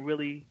aren't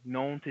really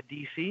known to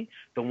DC,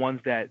 the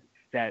ones that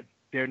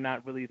they're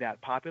not really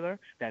that popular,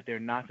 that they're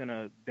not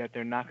gonna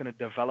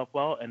develop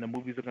well, and the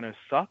movies are gonna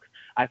suck.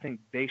 I think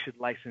they should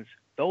license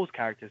those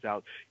characters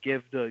out.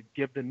 Give the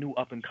new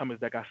up and comers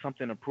that got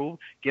something to prove.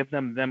 Give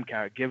them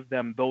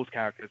those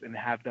characters and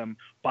have them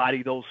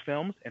body those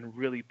films and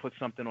really put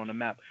something on the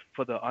map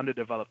for the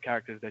underdeveloped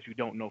characters that you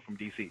don't know from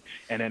DC.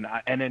 And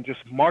then just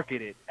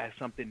market it as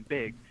something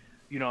big.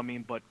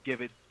 But give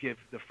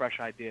the fresh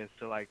ideas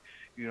to like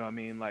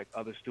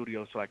other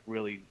studios to like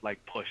really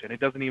like push. And it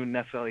doesn't even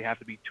necessarily have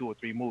to be 2 or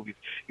 3 movies.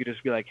 You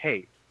just be like,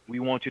 hey, we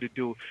want you to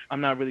do.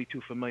 I'm not really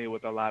too familiar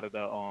with a lot of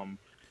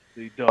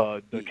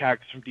the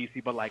characters from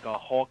DC, but like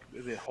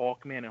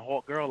Hawkman and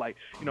Hawkgirl, like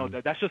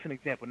that's just an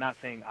example. Not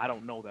saying I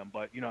don't know them,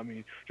 but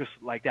just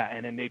like that.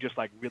 And then they just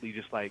like really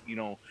just like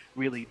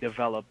really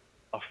develop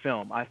a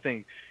film. I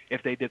think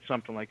if they did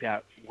something like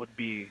that, would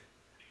be.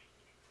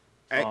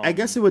 I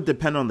guess it would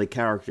depend on the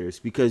characters,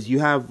 because you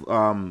have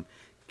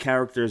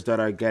characters that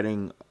are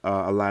getting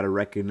a lot of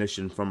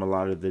recognition from a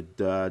lot of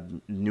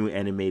the new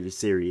animated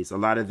series. A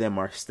lot of them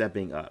are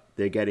stepping up.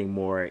 They're getting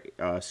more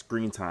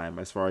screen time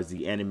as far as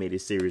the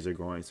animated series are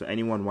going. So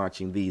anyone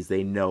watching these,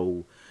 they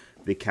know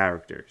the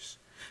characters.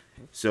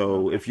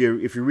 So if you're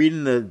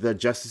reading the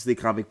Justice League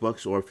comic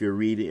books, or if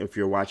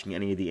you're watching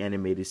any of the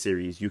animated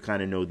series, you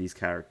kind of know these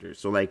characters.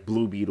 So like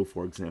Blue Beetle,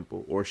 for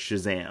example, or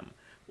Shazam.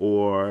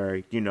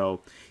 Or,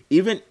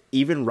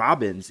 even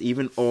Robins,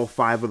 even all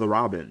 5 of the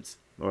Robins,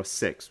 or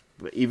 6,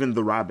 but even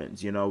the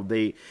Robins,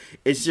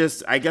 it's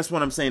just, I guess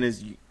what I'm saying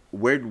is,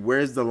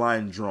 where's the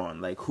line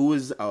drawn? Like,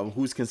 who's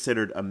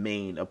considered a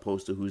main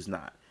opposed to who's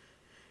not?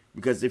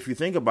 Because if you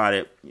think about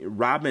it,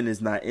 Robin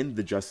is not in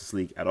the Justice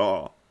League at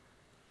all.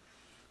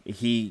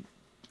 He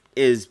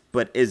is,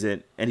 but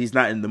isn't, and he's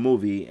not in the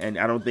movie, and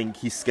I don't think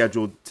he's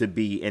scheduled to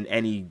be in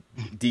any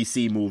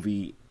DC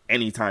movie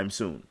anytime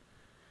soon.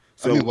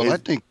 So I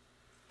think.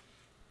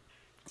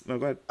 No,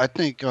 go ahead. I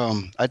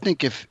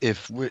think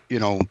if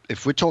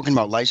we're talking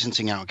about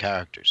licensing out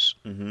characters,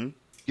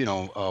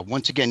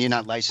 once again, you're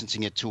not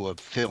licensing it to a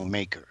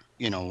filmmaker.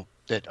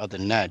 That other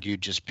than that,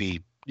 you'd just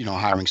be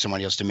hiring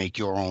somebody else to make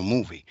your own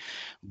movie.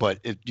 But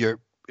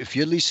if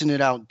you're leasing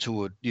it out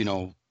to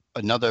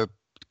another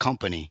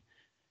company,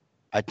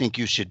 I think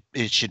it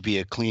should be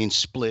a clean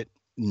split,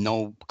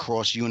 no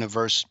cross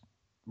universe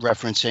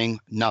referencing,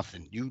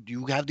 nothing.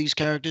 You have these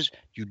characters,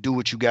 you do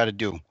what you got to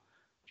do.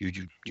 You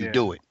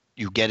do it.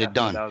 You get it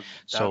done.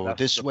 So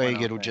this way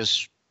it'll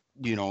just,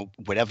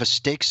 whatever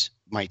sticks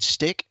might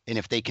stick. And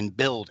if they can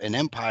build an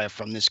empire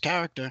from this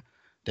character,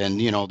 then,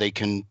 they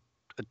can,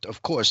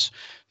 of course,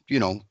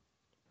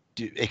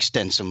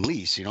 extend some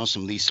lease,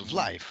 some lease of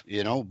life,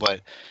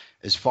 But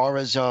as far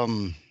as, I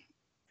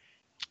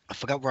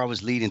forgot where I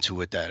was leading to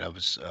with that. I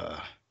was,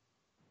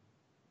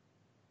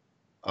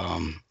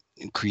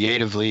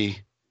 creatively,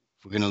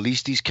 if we're going to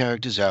lease these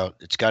characters out,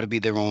 it's got to be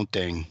their own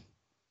thing.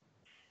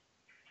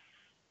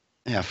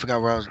 Yeah, I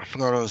forgot what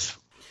I was.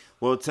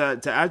 Well,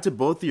 to add to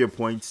both of your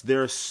points,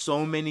 there are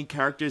so many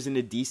characters in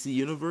the DC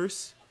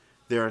universe.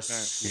 There are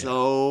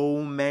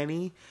so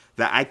many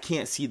that I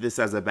can't see this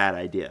as a bad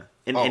idea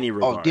in any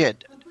regard. Oh, yeah.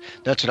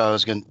 That's what I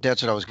was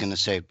gonna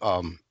say.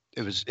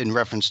 It was in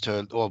reference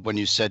to, or when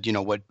you said,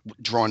 what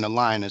drawing the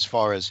line as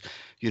far as,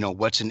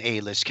 what's an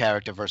A-list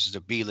character versus a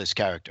B-list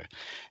character.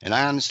 And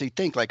I honestly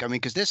think,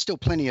 because there's still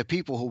plenty of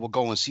people who will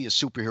go and see a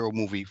superhero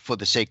movie for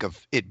the sake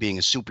of it being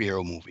a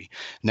superhero movie.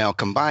 Now,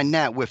 combine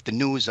that with the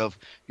news of,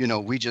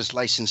 we just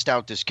licensed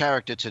out this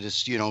character to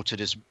this, to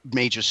this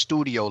major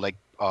studio like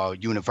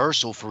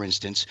Universal, for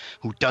instance,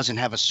 who doesn't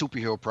have a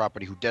superhero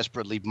property, who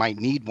desperately might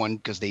need one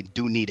because they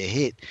do need a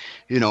hit.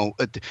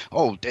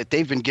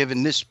 They've been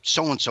given this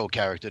so-and-so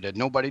character that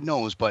nobody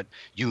knows, but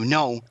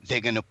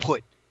they're going to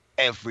put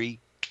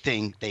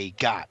everything they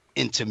got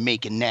into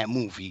making that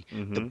movie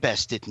the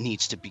best it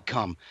needs to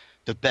become,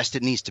 the best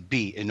it needs to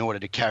be in order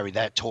to carry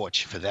that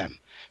torch for them.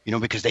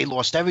 Because they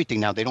lost everything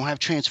now. They don't have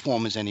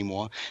Transformers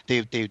anymore.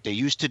 They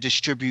used to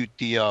distribute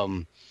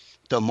the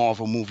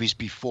Marvel movies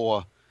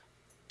before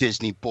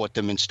Disney bought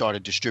them and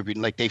started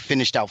distributing. Like, they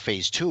finished out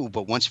phase 2,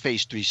 but once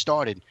phase 3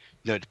 started,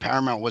 the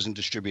Paramount wasn't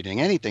distributing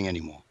anything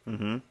anymore.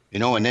 And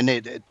then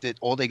they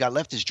all they got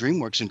left is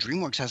DreamWorks, and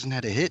DreamWorks hasn't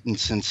had a hit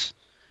since.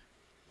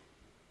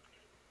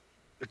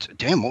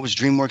 Damn, what was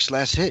DreamWorks'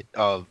 last hit?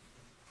 I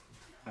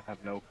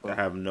have no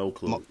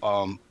clue.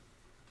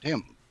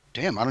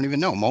 Damn, I don't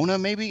even know. Mona,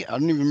 maybe? I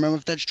don't even remember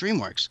if that's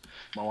DreamWorks.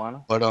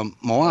 Moana. But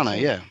Moana,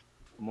 yeah.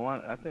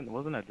 Moana, I think,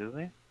 wasn't that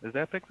Disney? Is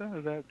that Pixar?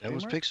 Is that? That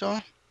was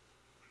Pixar.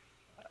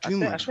 I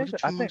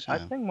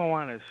think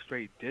Moana is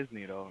straight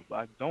Disney though.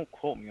 Don't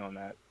quote me on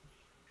that.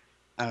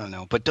 I don't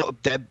know, but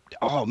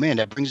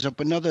that brings up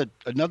another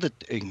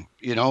thing.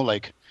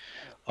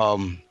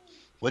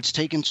 What's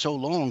taking so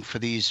long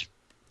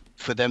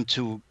for them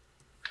to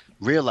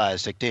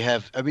realize that they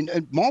have? I mean,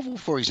 Marvel,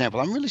 for example.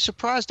 I'm really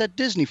surprised at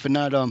Disney for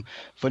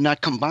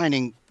not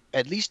combining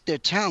at least their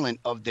talent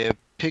of their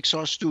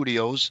Pixar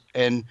studios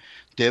and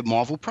their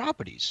Marvel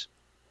properties.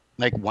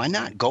 Like, why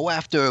not go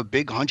after a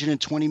big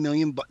 $120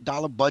 million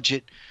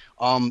budget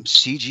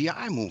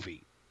CGI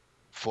movie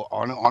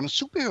on a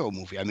superhero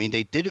movie? I mean,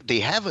 they did it. They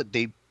have it.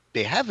 The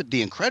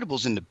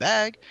Incredibles in the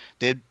bag.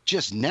 They're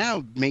just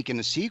now making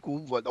a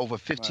sequel. Over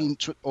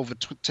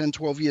 10,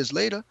 12 years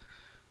later.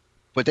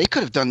 But they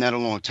could have done that a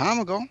long time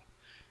ago,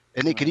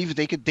 and they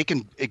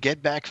can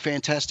get back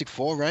Fantastic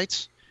Four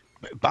rights.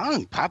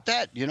 Bang, pop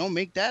that.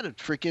 Make that a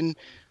freaking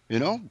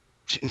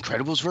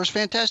Incredibles versus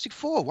Fantastic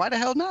Four. Why the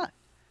hell not?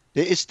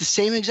 It's the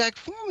same exact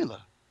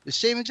formula, the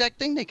same exact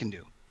thing they can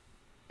do.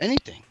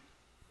 Anything.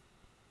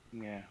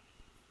 Yeah.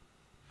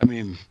 I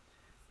mean,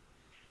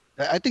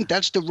 I think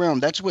that's the realm.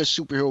 That's where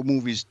superhero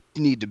movies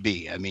need to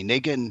be. I mean,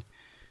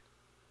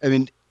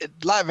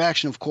 live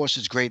action, of course,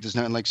 is great. There's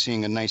nothing like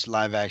seeing a nice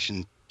live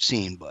action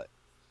scene, but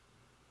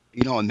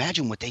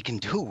imagine what they can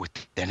do with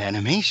that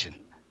animation.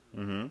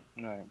 Right.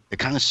 The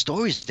kind of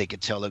stories they could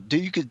tell.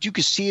 You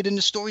could see it in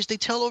the stories they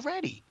tell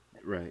already.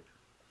 Right.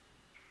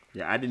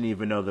 Yeah, I didn't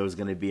even know there was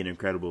going to be an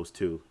Incredibles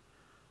 2.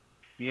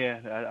 Yeah,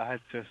 I had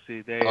to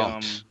see they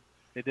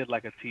did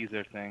like a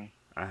teaser thing.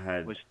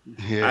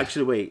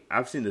 Actually, wait,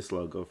 I've seen this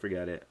logo.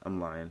 Forget it. I'm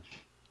lying.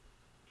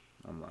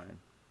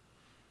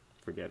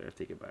 Forget it. I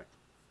take it back.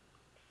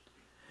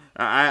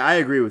 I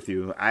agree with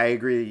you. I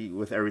agree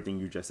with everything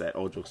you just said.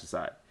 All jokes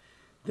aside,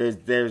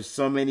 there's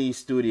so many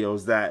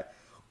studios that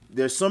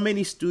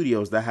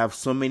have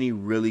so many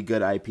really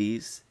good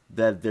IPs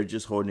that they're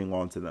just holding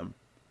on to them.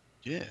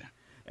 Yeah.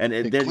 And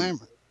then,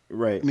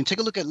 right. I mean, take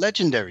a look at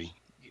Legendary.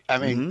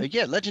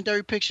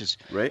 Legendary Pictures.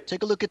 Right.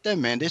 Take a look at them,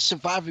 man. They're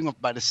surviving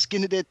by the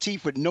skin of their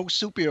teeth with no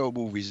superhero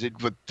movies.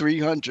 With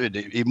 300,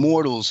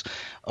 Immortals,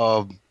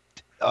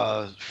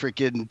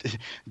 freaking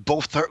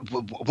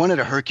one of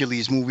the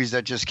Hercules movies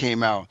that just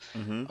came out.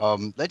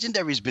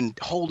 Legendary's been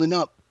holding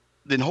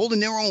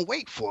their own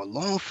weight for a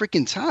long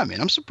freaking time,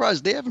 man. I'm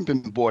surprised they haven't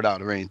been bought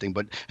out or anything.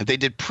 But they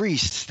did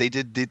Priest. They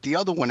did the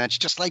other one that's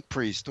just like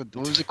Priest. What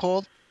was it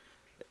called?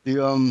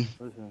 Do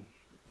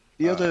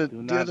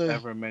not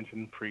ever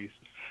mention Priest.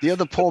 The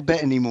other Paul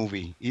Bettany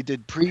movie. He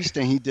did Priest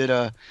and he did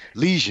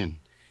Legion.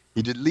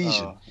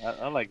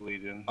 I like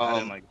Legion. I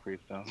didn't like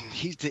Priest though.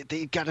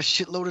 They got a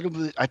shitload of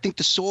them. I think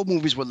the Saw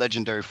movies were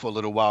legendary for a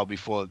little while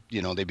before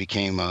they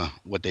became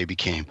what they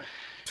became,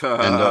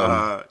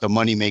 and the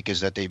money makers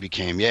that they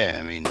became. Yeah,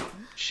 I mean,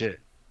 shit.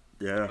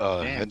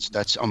 Yeah,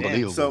 that's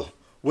unbelievable. So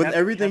with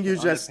everything you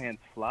just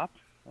flopped,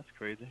 that's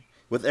crazy.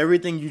 With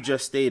everything you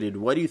just stated,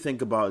 what do you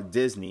think about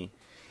Disney?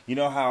 You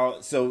know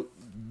how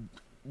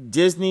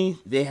Disney,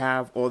 they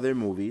have all their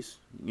movies,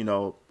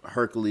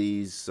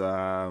 Hercules,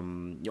 all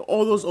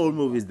those old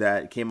movies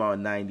that came out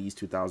in 90s,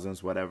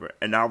 2000s, whatever.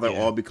 And now they're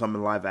all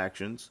becoming live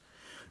actions.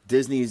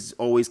 Disney's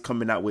always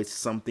coming out with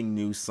something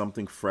new,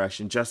 something fresh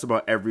in just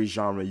about every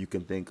genre you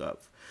can think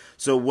of.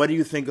 So what do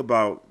you think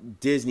about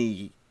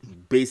Disney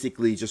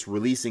basically just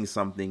releasing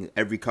something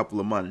every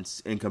couple of months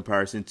in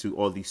comparison to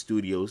all these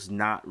studios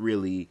not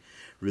really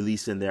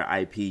releasing their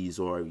IPs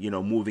or,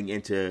 moving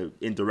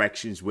in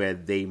directions where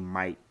they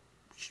might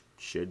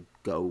should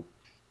go,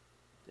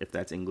 if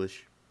that's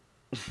English?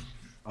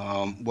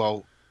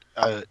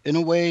 In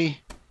a way,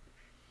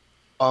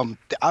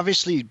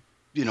 Obviously,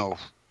 you know,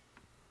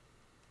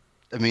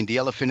 I mean, the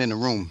elephant in the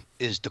room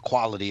is the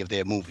quality of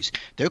their movies.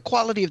 Their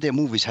quality of their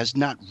movies has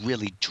not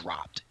really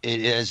dropped.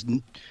 It's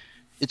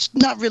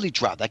not really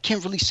dropped. I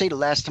can't really say the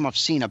last time I've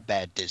seen a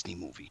bad Disney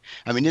movie.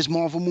 I mean, there's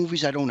Marvel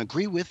movies I don't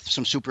agree with,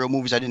 some superhero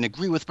movies I didn't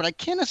agree with, but I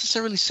can't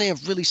necessarily say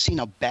I've really seen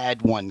a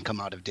bad one come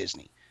out of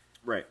Disney.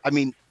 Right. I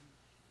mean,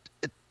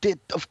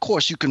 of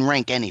course, you can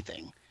rank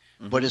anything.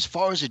 But as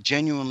far as a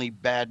genuinely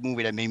bad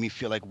movie that made me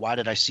feel like, why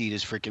did I see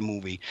this freaking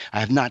movie? I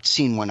have not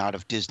seen one out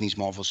of Disney's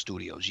Marvel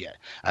Studios yet.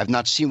 I have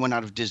not seen one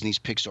out of Disney's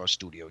Pixar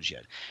Studios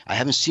yet. I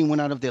haven't seen one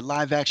out of their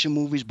live action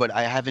movies, but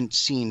I haven't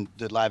seen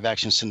the live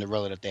action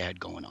Cinderella that they had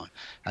going on.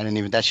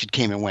 That shit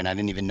came and went. I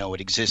didn't even know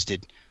it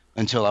existed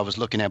until I was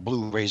looking at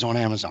Blu-rays on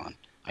Amazon.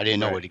 I didn't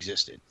know it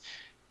existed.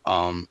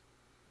 But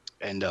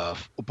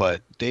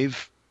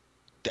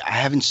I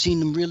haven't seen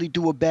them really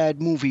do a bad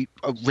movie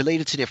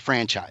related to their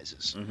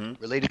franchises.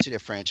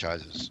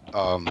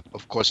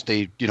 Of course,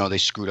 they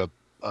screwed up.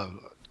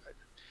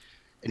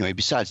 Anyway,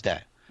 besides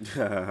that,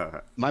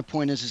 my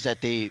point is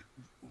that they've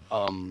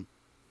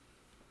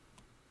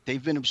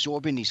been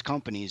absorbing these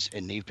companies,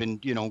 and they've been,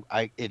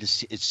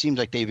 it seems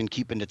like they've been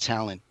keeping the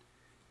talent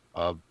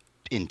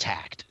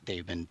intact.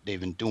 They've been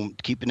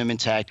keeping them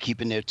intact,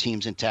 keeping their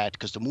teams intact,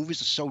 because the movies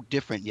are so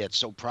different yet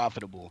so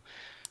profitable.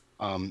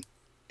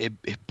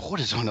 It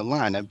borders on the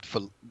line.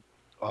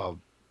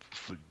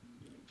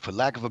 For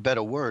lack of a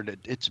better word,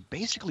 it's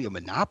basically a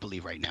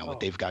monopoly right now, what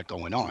they've got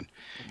going on.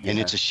 And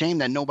it's a shame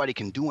that nobody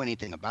can do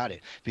anything about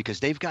it, because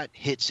they've got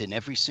hits in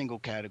every single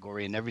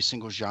category, in every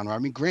single genre. I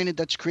mean, granted,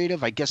 that's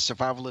creative. I guess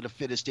survival of the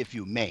fittest, if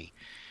you may.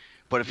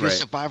 But if your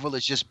survival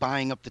is just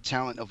buying up the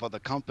talent of other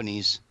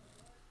companies,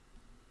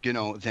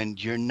 then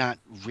you're not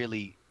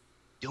really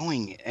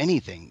doing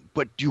anything.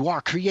 But you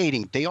are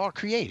creating. They are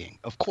creating,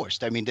 of course.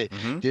 I mean,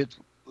 they're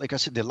like I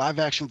said, the live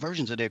action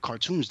versions of their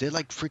cartoons, they're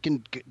like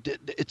freaking,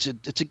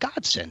 it's a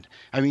godsend.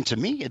 I mean, to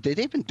me,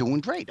 they've been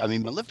doing great. I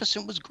mean,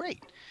 Maleficent was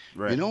great.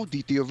 Right.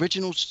 The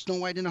original Snow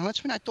White and the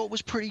Huntsman, I thought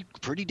was pretty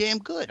damn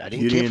good. I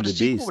didn't care for the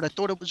sequel, but I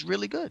thought it was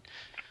really good.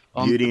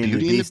 Beauty and the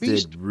Beast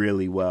did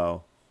really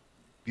well.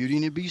 Beauty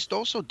and the Beast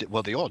also did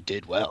well. They all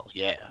did well,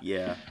 yeah.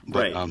 Yeah,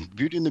 but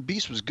Beauty and the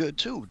Beast was good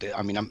too.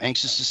 I mean, I'm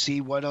anxious to see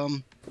what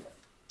Lion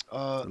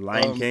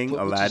King,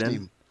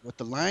 Aladdin. What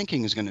the Lion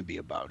King is going to be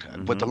about,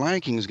 what the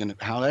Lion King is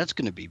how that's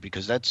going to be,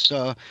 because that's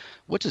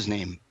what's his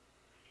name?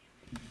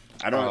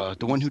 I don't.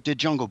 The one who did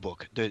Jungle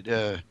Book.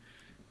 He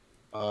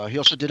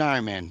also did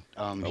Iron Man.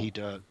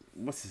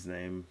 What's his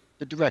name?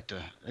 The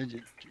director.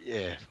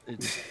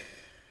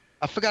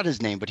 I forgot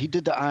his name, but he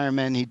did the Iron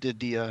Man. He did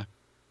the.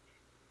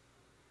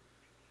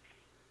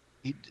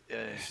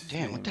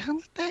 What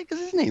the heck is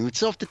his name?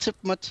 It's off the tip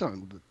of my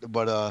tongue.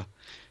 But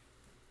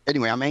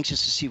anyway, I'm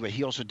anxious to see what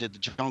he also did the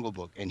Jungle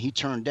Book, and he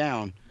turned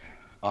down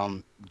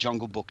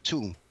Jungle Book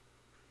 2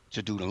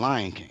 to do the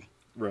Lion King.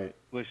 Right.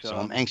 So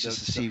I'm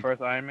anxious to see the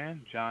first Iron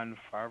Man, Jon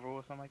Favreau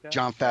or something like that.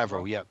 Jon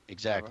Favreau, yep,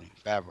 exactly,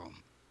 Favreau.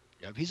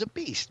 Yep, he's a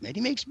beast, man.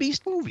 He makes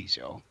beast movies,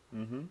 yo.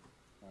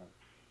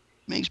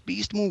 Makes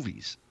beast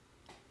movies,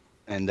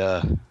 and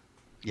I'm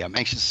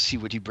anxious to see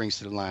what he brings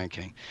to the Lion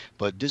King.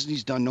 But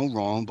Disney's done no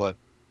wrong, but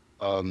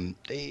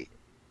they.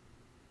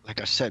 Like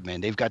I said,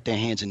 man, they've got their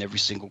hands in every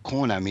single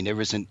corner. I mean,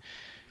 there isn't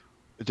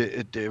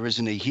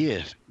a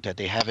year that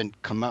they haven't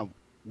come out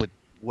with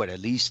at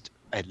least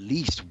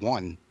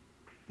one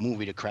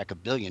movie to crack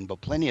 $1 billion.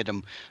 But plenty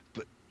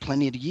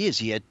of the years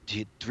he had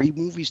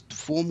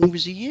 4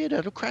 movies a year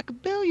that'll crack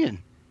 $1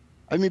 billion.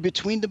 I mean,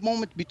 between the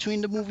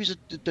movies,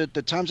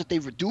 the times that they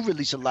do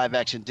release a live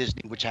action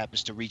Disney, which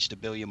happens to reach the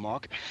 $1 billion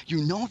mark,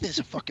 there's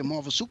a fucking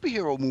Marvel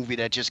superhero movie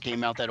that just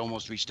came out that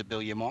almost reached the $1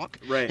 billion mark.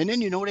 Right. And then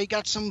they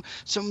got some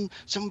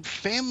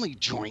family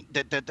joint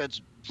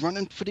that's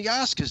running for the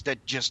Oscars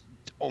that just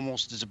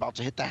almost is about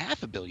to hit the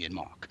 $500 million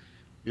mark.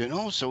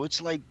 So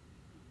it's like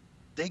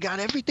they got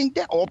everything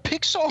down. All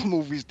Pixar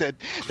movies that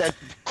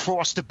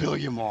crossed the $1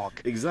 billion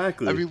mark.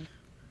 Exactly. I mean,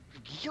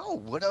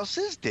 what else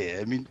is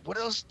there? I mean, what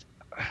else?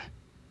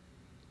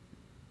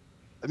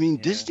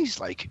 Disney's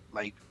like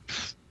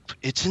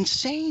it's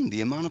insane the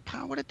amount of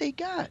power that they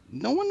got.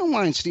 No wonder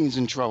Weinstein's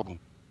in trouble.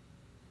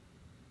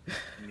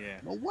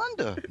 Yeah. No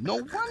wonder.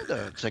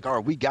 It's like, all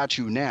right, we got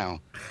you now.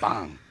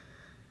 Bang.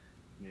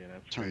 Yeah,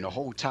 that's Turn the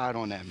whole tide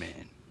on that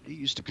man. He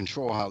used to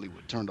control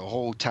Hollywood. Turned the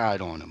whole tide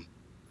on him.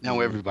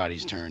 Now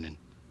everybody's turning.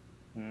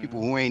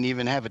 People who ain't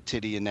even have a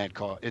titty in that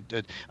car.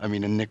 A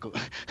nickel.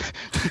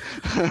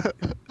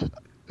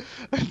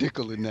 A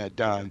nickel in that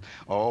dime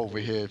are over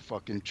here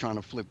fucking trying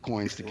to flip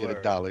coins to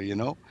get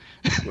 $1,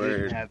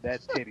 Word. Have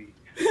that titty.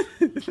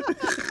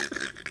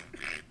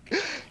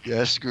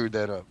 Yeah, I screwed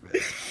that up, man.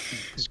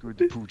 Screwed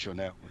the pooch on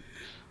that one.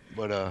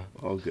 But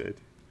all good.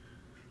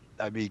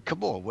 I mean,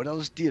 come on, what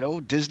else?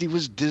 Disney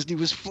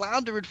was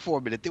floundering for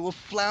a minute. They were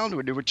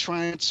floundering. They were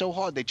trying so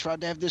hard. They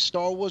tried to have their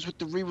Star Wars with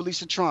the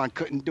re-release of Tron,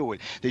 couldn't do it.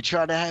 They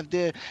tried to have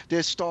their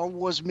Star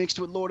Wars mixed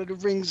with Lord of the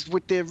Rings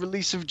with their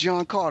release of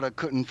John Carter,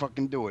 couldn't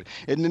fucking do it.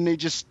 And then they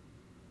just,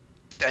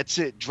 that's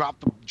it,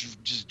 dropped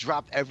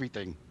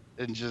everything.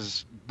 and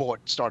just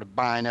started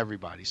buying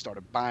everybody.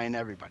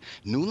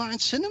 New Line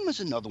Cinema's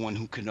another one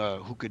who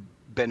could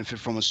benefit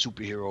from a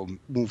superhero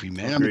movie,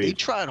 man. I mean, they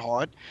tried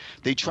hard.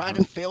 They tried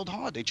and failed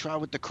hard. They tried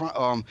with the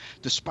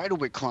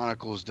Spiderwick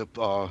Chronicles,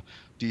 what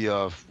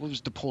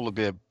was the polar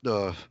bear?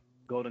 The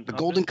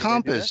Golden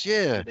Compass.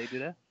 Yeah. They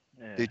did that.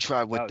 Yeah. They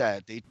tried with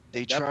that.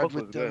 They tried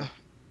with the.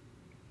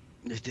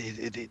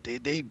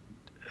 They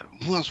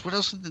what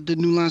else did the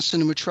New Line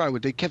Cinema try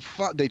with? They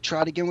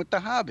tried again with The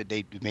Hobbit.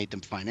 They made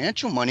them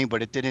financial money,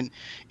 but it didn't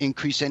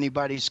increase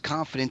anybody's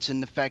confidence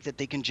in the fact that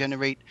they can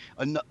generate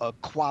a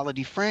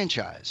quality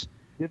franchise.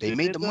 They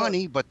made the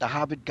money, but The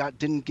Hobbit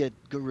didn't get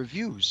good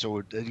reviews, so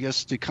I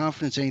guess the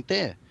confidence ain't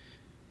there.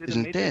 Did the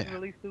Matrix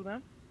release through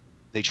them?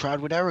 They tried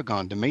with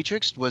Aragon. The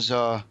Matrix was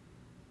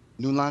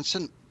New Line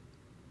Cinema.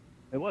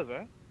 It was,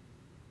 right?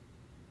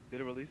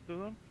 Did it release through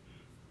them?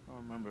 I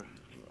don't remember.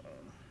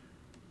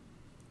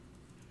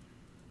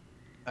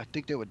 I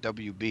think they were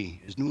WB.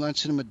 Is New Line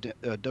Cinema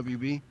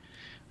WB?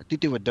 I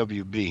think they were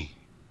WB.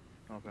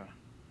 Okay.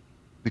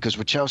 Because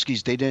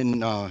Wachowskis,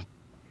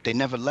 they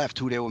never left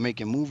who they were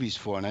making movies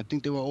for, and I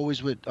think they were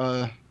always with.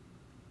 Oh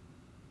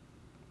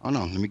no,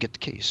 let me get the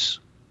case.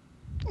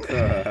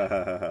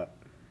 Right.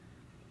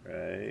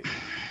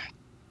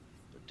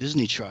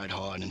 Disney tried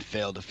hard and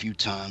failed a few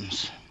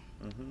times.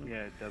 Mm-hmm.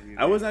 Yeah, WB.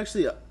 I was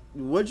actually.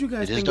 What'd you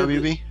guys think? It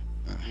is WB.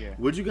 Yeah.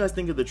 What'd you guys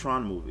think of the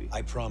Tron movie?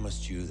 I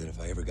promised you that if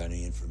I ever got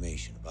any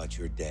information about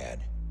your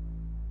dad,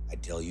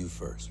 I'd tell you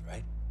first,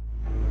 right?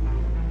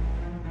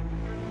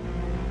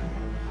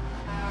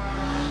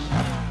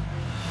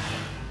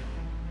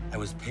 I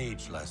was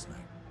paged last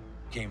night.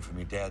 Came from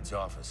your dad's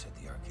office at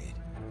the arcade.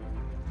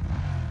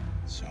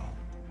 So,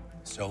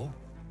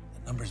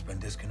 the number's been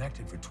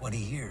disconnected for 20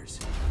 years.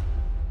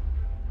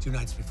 2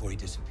 nights before he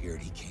disappeared,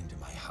 he came to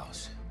my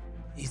house.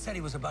 He said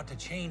he was about to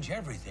change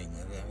everything.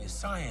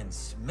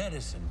 Science,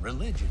 medicine,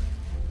 religion.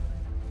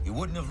 He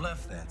wouldn't have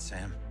left that,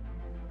 Sam.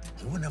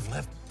 He wouldn't have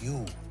left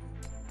you.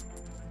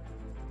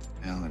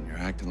 Alan, you're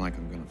acting like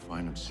I'm gonna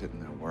find him sitting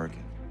there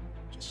working.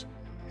 Just,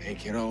 hey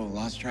kiddo,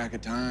 lost track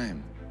of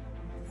time.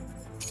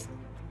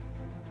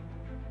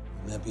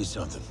 Wouldn't that be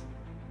something?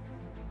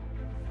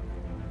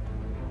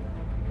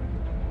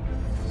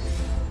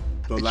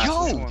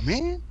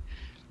 Man.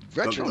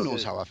 Retro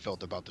knows how I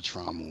felt about the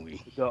Tron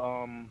movie.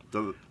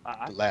 The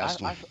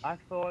last one. I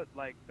thought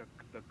like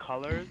the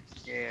colors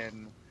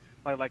and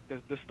like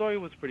the story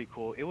was pretty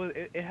cool.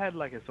 It had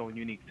like its own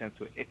unique sense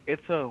to it.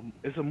 It's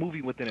a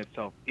movie within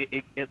itself.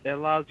 It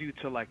allows you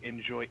to like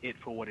enjoy it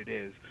for what it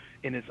is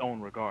in its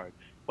own regard.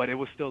 But it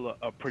was still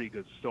a pretty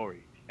good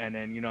story. And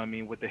then, you know what I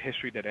mean, with the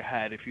history that it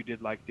had, if you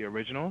did like the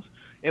originals,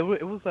 it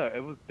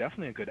was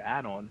definitely a good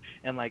add-on.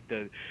 And like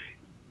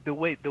the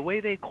way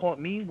they caught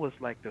me was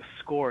like the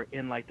score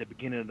in like the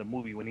beginning of the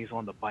movie when he's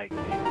on the bike.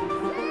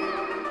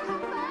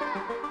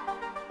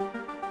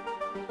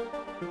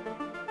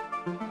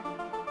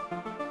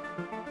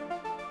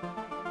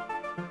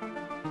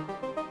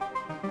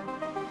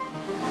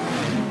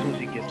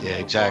 Yeah,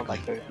 exactly.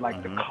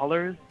 Like the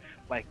colors,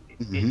 like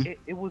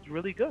it was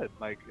really good.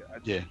 Like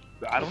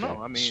I don't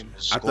know. I mean,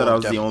 I thought I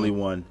was the only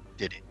one.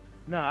 Did it?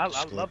 No, I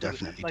love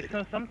it. Like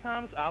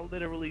sometimes I'll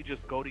literally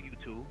just go to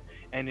YouTube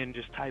and then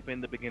just type in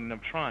the beginning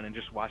of Tron and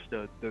just watch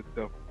the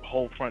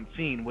whole front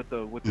scene with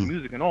the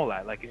music and all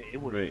that. Like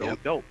it was so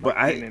dope. But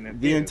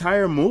the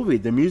entire movie,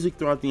 the music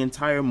throughout the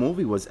entire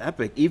movie was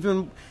epic.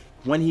 Even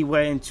when he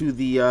went into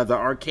the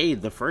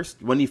arcade,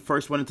 when he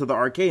first went into the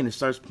arcade and it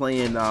starts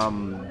playing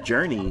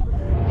Journey.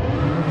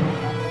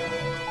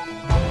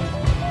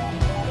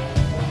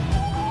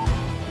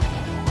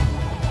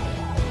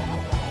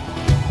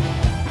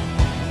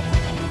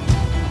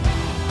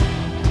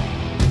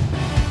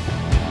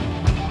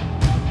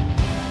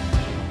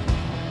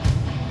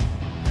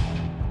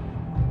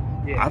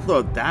 I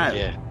thought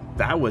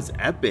that was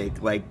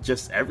epic, like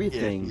just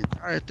everything.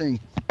 Yeah, the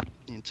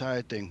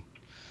entire thing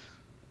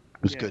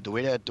was good. The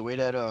way that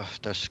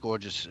score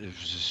it was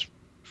just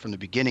from the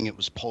beginning, it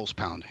was pulse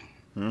pounding.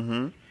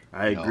 Mm-hmm.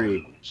 I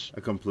agree. I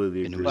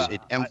completely agree.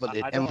 It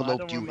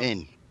enveloped you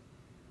in.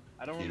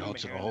 I don't remember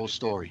to the whole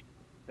story.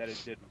 That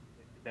it did.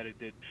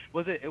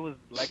 It was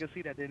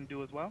Legacy that didn't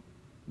do as well?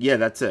 Yeah,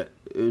 that's it.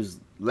 It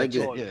was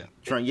Legacy.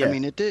 Yeah. I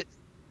mean, it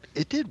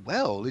did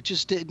well. It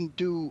just didn't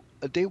do.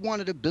 They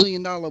wanted $1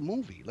 billion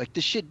movie. Like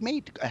the shit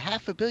made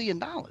 $500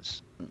 million.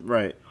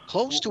 Right.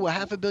 Close to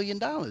 $500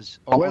 million.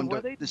 On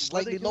the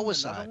slightly lower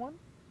side.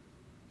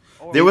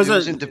 It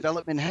was in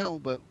development hell,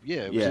 but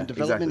it was in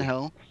development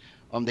hell.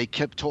 They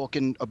kept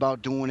talking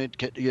about doing it.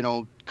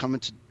 Coming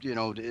to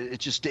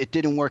it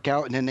didn't work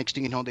out. And then next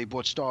thing you know, they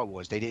bought Star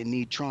Wars. They didn't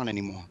need Tron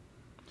anymore.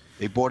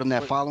 They bought him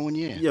that following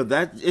year. Yeah,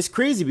 that it's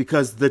crazy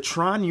because the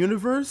Tron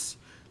universe.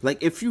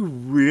 Like, if you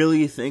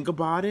really think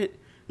about it,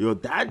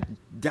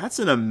 that's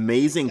an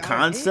amazing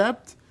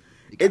concept.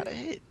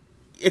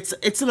 It's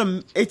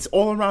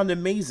all around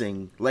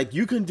amazing. Like,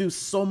 you can do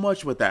so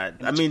much with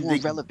that. And it's more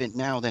relevant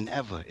now than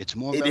ever. It's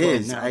more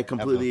relevant now. I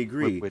completely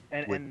agree. With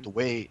the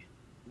way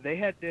they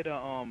had did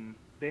a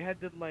they had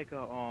did like a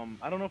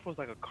I don't know if it was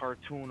like a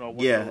cartoon or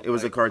Yeah, it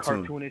was like a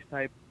cartoon. cartoonish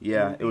type.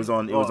 Yeah, it was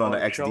on the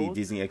XD, shows,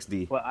 Disney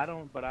XD. But I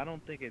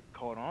don't think it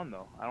caught on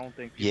though. I don't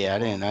think. Yeah, I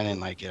didn't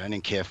like it. I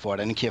didn't care for it.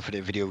 I didn't care for the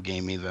video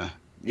game either.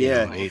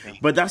 Yeah,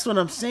 but that's what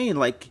I'm saying.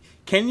 Like,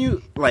 can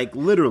you like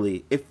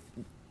literally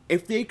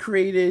if they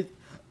created,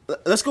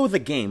 let's go with a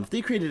game. If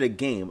they created a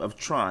game of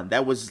Tron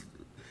that was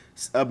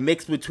a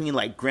mix between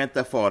like Grand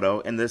Theft Auto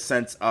in the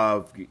sense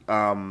of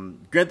Grand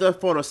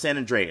Theft Auto San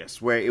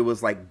Andreas, where it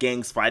was like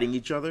gangs fighting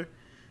each other.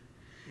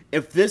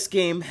 If this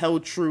game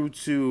held true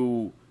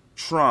to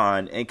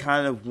Tron and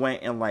kind of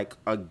went in like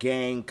a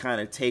gang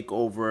kind of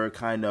takeover,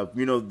 kind of,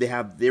 you know, they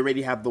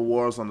already have the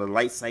wars on the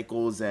light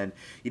cycles, and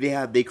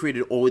they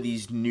created all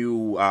these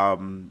new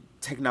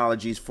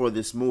technologies for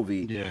this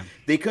movie. Yeah,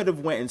 they could have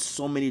went in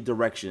so many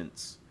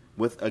directions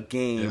with a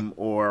game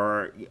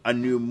or a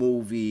new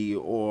movie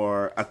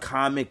or a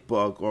comic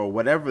book or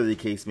whatever the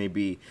case may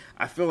be.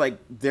 I feel like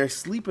they're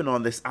sleeping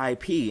on this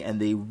IP, and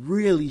they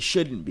really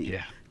shouldn't be.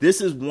 Yeah.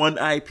 This is one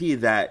IP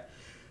that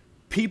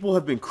people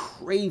have been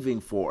craving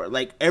for.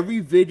 Like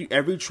every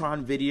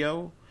Tron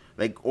video,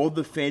 like all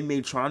the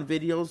fan-made Tron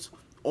videos,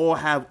 all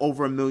have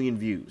over 1 million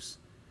views.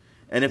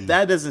 And if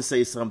that doesn't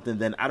say something,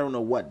 then I don't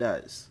know what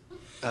does.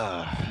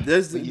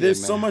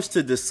 There's so much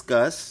to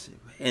discuss,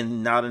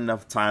 and not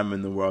enough time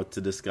in the world to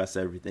discuss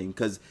everything.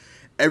 Because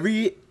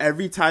every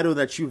title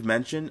that you've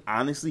mentioned,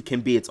 honestly,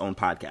 can be its own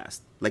podcast.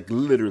 Like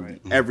literally,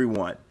 every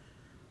one.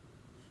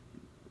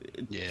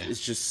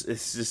 It's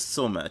just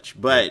so much.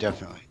 But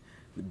definitely.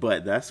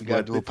 But that's we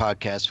gotta do a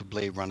podcast for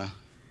Blade Runner.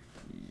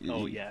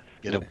 Oh yes.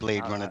 Get a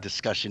Blade Runner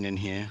discussion in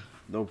here.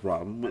 No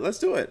problem. But let's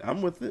do it.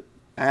 I'm with it.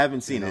 I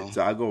haven't seen it,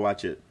 so I'll go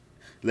watch it.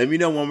 Let me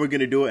know when we're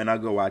gonna do it, and I'll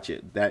go watch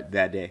it that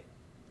day.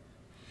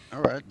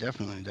 All right,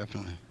 definitely.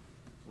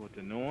 With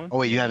the new one? Oh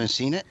wait, you haven't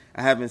seen it?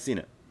 I haven't seen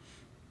it.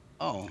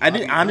 Oh, I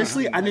didn't.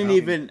 Honestly, I didn't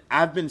even.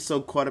 I've been so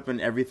caught up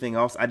in everything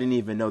else. I didn't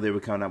even know they were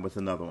coming out with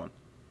another one.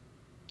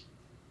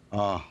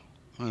 Oh,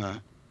 all right.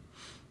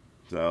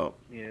 So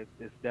yeah,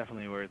 it's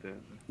definitely worth it.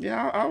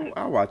 Yeah,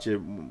 I'll watch it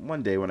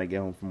one day when I get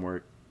home from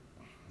work.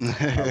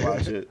 I'll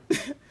watch it,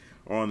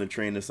 or on the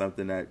train or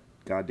something. That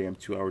goddamn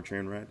 2-hour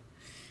train ride.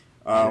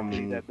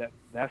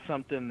 That's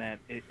something that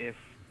if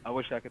I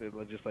wish I could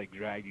have just like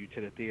dragged you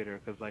to the theater,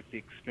 because like the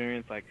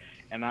experience, like,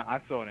 and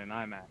I saw it in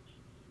IMAX.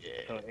 Yeah.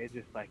 So it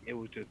just like it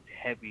was just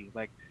heavy.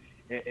 Like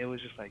it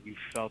was just like you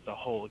felt the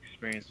whole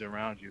experience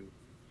around you.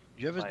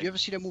 You ever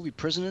see that movie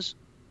Prisoners?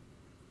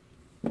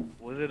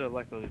 Was it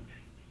like a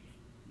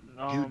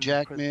Hugh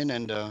Jackman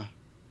and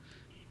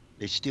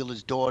they steal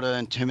his daughter,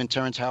 and him and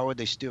Terrence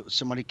Howard,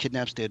 somebody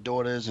kidnaps their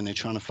daughters, and they're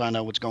trying to find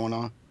out what's going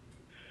on.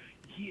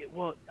 Yeah,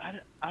 well,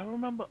 I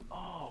remember.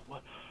 Oh,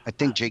 well, I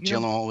think Jake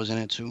Gyllenhaal was in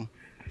it too.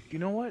 You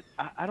know what?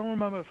 I don't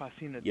remember if I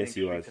seen it. Yes,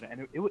 he was.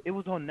 And it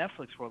was on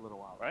Netflix for a little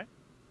while, right?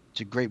 It's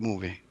a great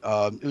movie.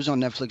 It was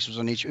on Netflix. It was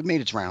on HBO. It made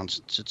its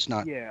rounds. It's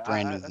not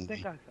brand new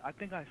movie. I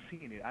think I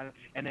seen it.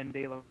 And then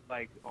they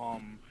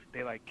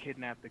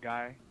kidnapped the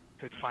guy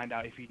to find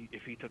out if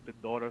he took the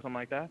daughter or something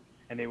like that,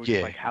 and they were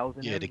just like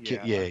housing him. The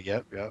kid.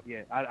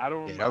 Yeah. I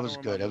don't. Yeah, that was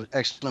good. That was an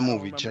excellent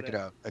movie. Check it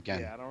out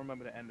again. Yeah, I don't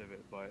remember the end of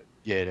it, but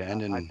yeah, the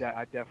ending.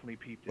 I definitely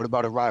peeped it. What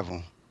about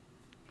Arrival?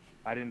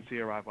 I didn't see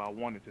Arrival. I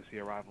wanted to see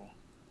Arrival.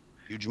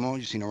 You, Jamal,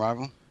 you seen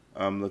Arrival?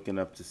 I'm looking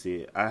up to see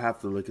it. I have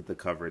to look at the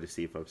cover to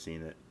see if I've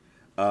seen it.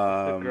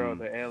 The girl,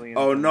 the alien.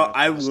 Oh no,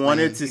 I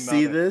wanted to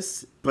see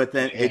this, but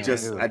then I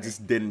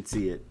just didn't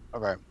see it. All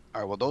right.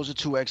 Well, those are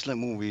two excellent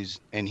movies,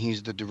 and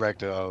he's the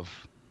director of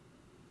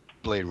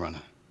Blade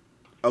Runner.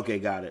 Okay,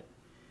 got it.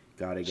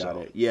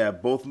 Yeah,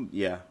 both.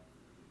 Yeah,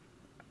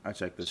 I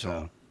checked this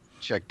out.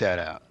 Check that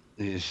out.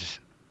 Just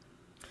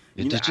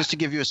to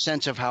give you a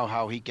sense of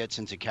how he gets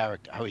into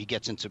character, how he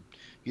gets into,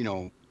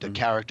 the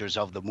characters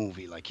of the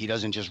movie. Like he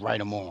doesn't just write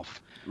them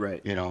off,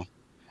 right?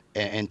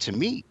 And to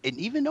me, and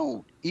even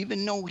though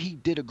he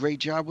did a great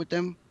job with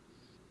them,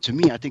 to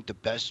me, I think the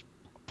best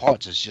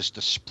parts is just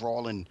the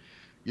sprawling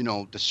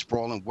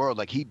world.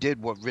 Like he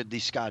did what Ridley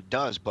Scott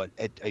does, but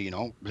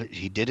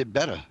he did it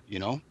better.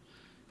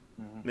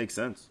 Makes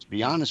sense. To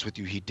be honest with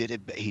you, he did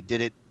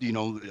it.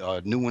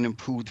 A new and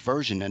improved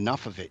version.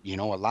 Enough of it. A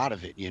lot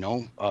of it.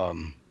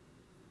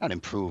 Not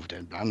improved.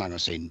 I'm not gonna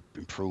say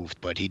improved,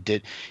 but he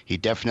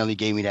definitely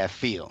gave me that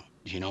feel.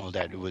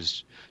 That it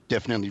was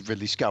definitely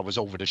Ridley Scott was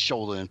over the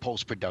shoulder in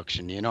post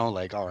production.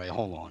 Like, all right,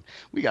 hold on,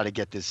 we got to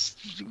get this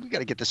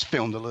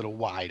filmed a little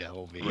wider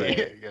over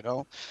here.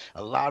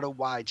 A lot of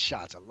wide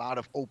shots, a lot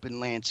of open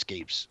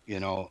landscapes.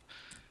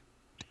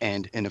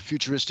 And in a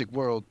futuristic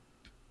world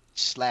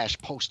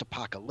 /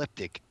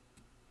 post-apocalyptic.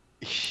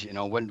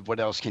 What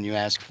else can you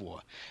ask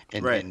for?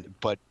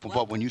 But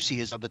when you see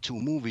his other two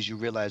movies, you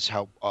realize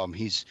how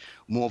he's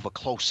more of a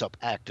close-up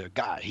actor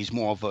guy. He's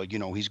more of a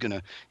he's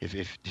gonna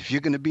if you're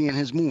gonna be in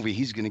his movie,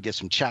 he's gonna get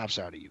some chops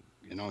out of you.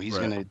 He's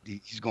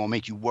gonna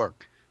make you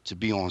work to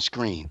be on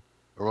screen,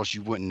 or else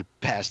you wouldn't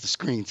pass the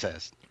screen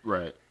test.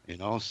 Right.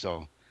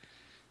 So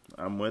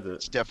I'm with it.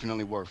 It's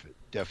definitely worth it.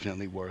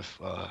 Definitely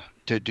worth.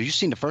 Do you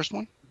seen the first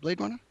one,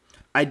 Blade Runner?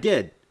 I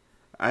did.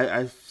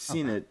 I've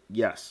seen it.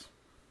 Yes.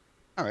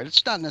 All right,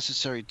 it's not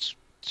necessary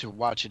to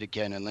watch it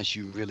again unless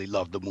you really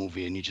love the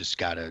movie and you just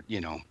gotta,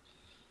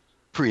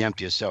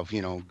 preempt yourself,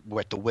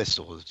 wet the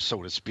whistle,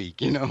 so to speak,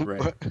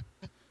 Right.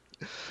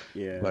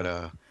 Yeah. But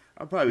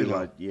I'll probably you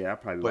know, I'll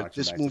probably but watch it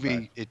this back to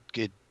movie,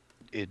 back.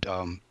 it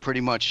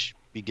pretty much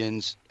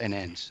begins and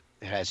ends.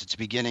 It has its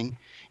beginning,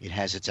 it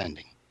has its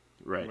ending.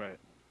 Right. Right.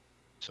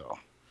 So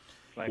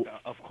Like,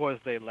 of course,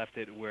 they left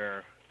it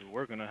where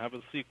we're gonna have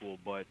a sequel,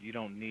 but you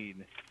don't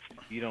need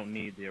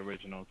the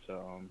original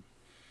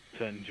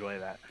to enjoy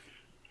that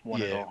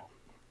one at Yeah. all.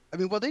 I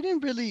mean, well, they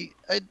didn't really.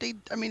 They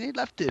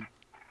left it.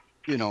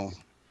 You know.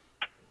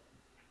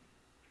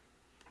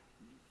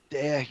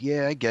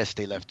 Yeah, I guess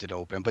they left it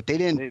open, but they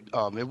didn't.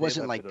 It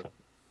wasn't like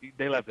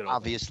They left it open.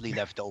 obviously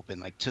left open.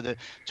 Like to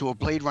a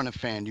Blade Runner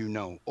fan,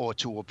 or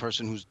to a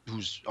person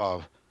who's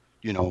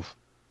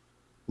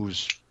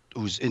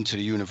into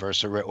the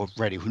universe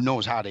already, who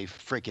knows how they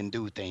freaking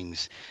do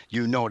things.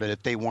 That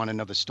if they want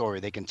another story,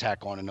 they can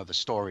tack on another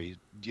story.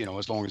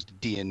 As long as the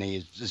DNA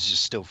is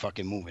just still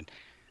fucking moving.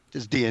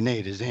 This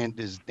DNA,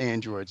 this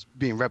androids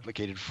being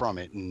replicated from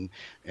it,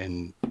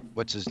 and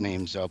what's his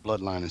name's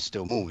bloodline is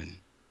still moving.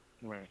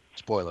 Right.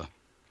 Spoiler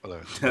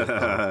alert.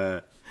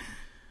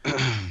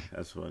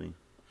 That's funny.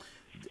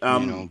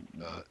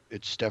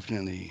 It's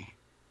definitely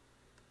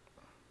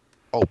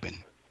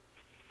open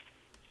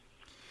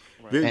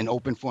Right. and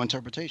open for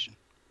interpretation.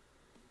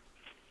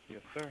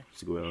 Yes, sir.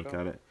 Let's go look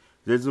at it.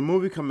 There's a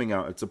movie coming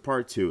out. It's a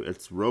part 2.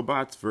 It's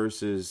robots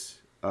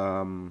versus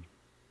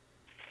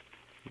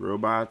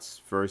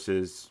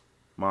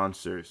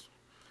monsters,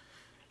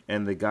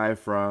 and the guy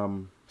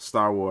from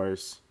Star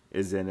Wars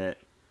is in it.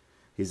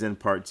 He's in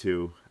part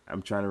 2.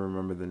 I'm trying to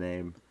remember the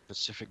name.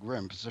 Pacific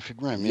Rim.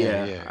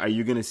 Yeah. Are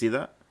you gonna see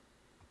that?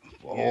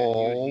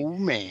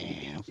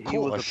 Man, of He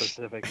course. was a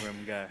Pacific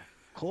Rim guy.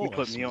 Of course, He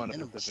put me on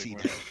man, a I don't see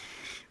Pacific that. Rim.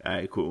 All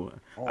right, cool.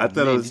 Oh, I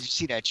thought man, it was. Did you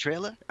see that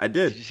trailer? I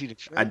did. Did you see the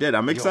trailer? I did.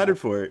 I'm excited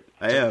for it.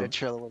 I am. That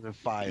trailer was on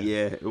fire.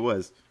 Yeah, it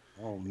was.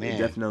 Oh man, It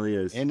definitely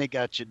is. And they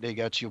got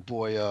your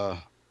boy.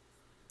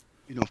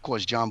 Of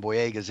course, John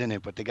Boyega's in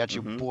it, but they got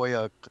your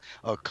boy,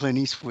 Clint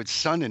Eastwood's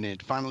son in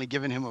it. Finally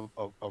giving him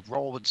a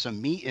role with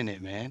some meat in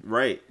it, man.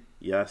 Right.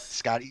 Yes.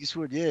 Scott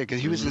Eastwood, yeah,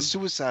 because he was in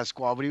Suicide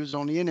Squad, but he was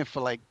only in it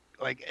for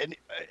and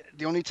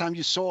the only time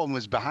you saw him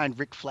was behind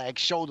Rick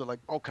Flag's shoulder, like,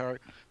 okay,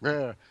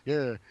 yeah,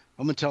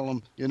 I'm gonna tell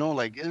him,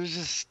 it was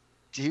just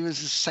he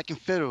was a second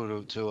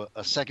fiddle to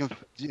a second,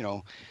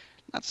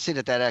 not to say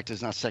that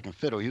actor's not second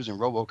fiddle. He was in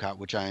RoboCop,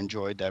 which I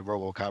enjoyed, that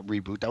RoboCop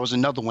reboot. That was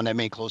another one that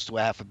made close to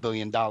 $500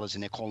 million,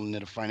 and they're calling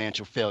it a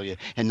financial failure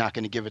and not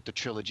going to give it the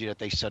trilogy that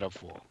they set up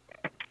for.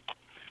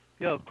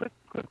 Yo, quick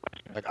question.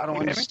 Like, I don't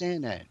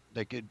understand that.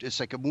 Like, it's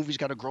like a movie's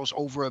got to gross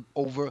over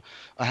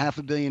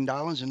 $500 million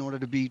in order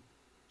to be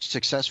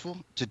successful,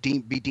 to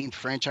be deemed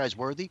franchise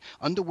worthy.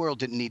 Underworld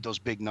didn't need those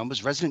big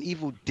numbers. Resident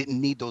Evil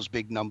didn't need those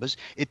big numbers.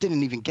 It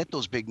didn't even get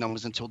those big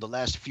numbers until the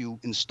last few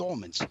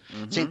installments.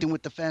 Same thing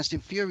with the Fast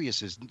and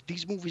Furiouses.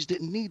 These movies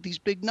didn't need these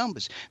big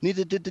numbers.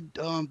 Neither did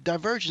the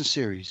Divergent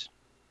series.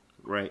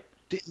 Right.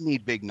 Didn't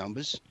need big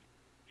numbers.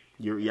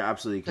 You're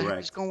absolutely What the heck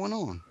correct. is going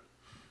on?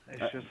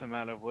 It's just a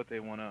matter of what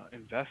they want to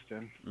invest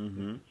in.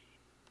 Mm-hmm.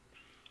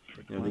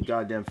 The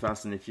goddamn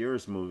Fast and the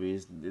Furious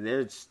movies.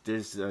 There's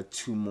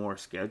 2 more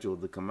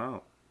scheduled to come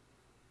out.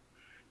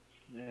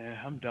 Yeah,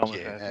 I'm done with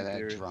Yeah, Fast and that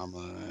Furious.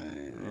 drama.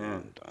 Yeah.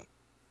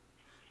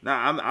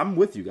 Nah, I'm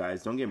with you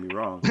guys. Don't get me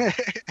wrong,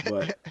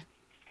 but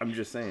I'm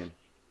just saying.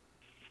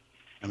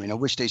 I mean, I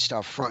wish they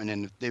stopped fronting,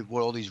 and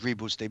with all these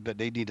reboots,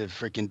 they need to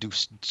freaking do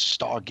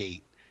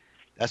Stargate.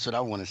 That's what I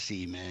want to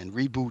see, man.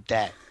 Reboot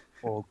that,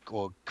 or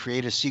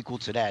create a sequel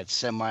to that,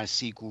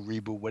 semi-sequel,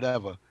 reboot,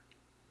 whatever.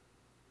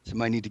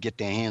 Somebody need to get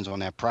their hands on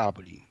that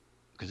property,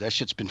 because that's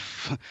just been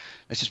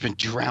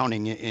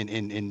drowning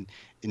in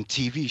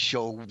TV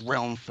show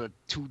realm for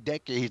 2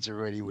 decades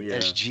already with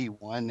SG-1,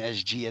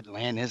 SG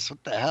Atlantis.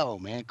 What the hell,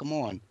 man? Come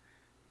on.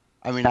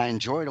 I mean, I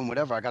enjoyed them,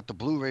 whatever. I got the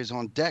Blu-rays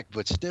on deck,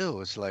 but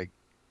still, it's like.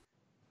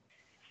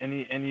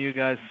 Any of you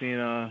guys seen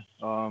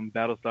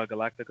Battlestar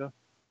Galactica?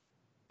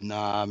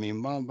 Nah, I mean,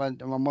 my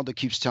mother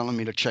keeps telling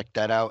me to check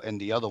that out,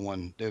 and the other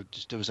one, there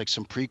was like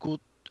some prequel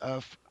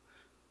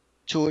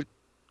to it.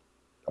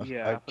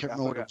 Yeah, I can't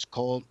remember what it's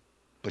called,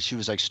 but she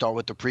was like, start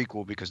with the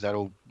prequel because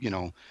that'll,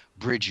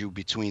 bridge you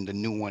between the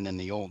new one and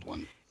the old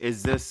one.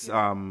 Is this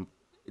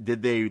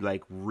did they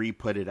like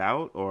re-put it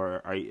out,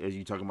 or are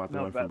you talking about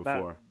the one from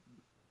before?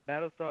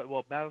 Battlestar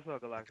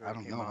Galactica. I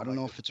don't know. I don't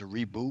know if it's a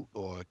reboot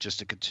or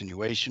just a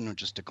continuation or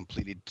just a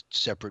completely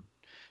separate,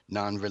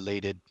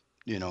 non-related,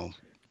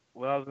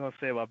 What I was gonna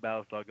say about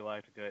Battlestar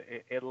Galactica,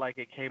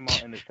 it came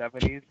out in the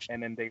 70s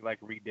and then they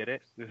redid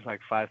it. It's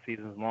 5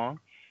 seasons long,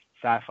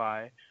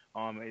 sci-fi.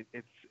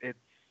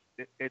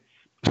 It's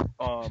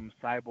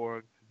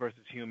cyborgs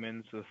versus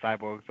humans. The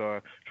cyborgs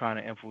are trying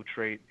to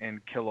infiltrate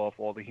and kill off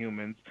all the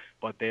humans,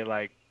 but they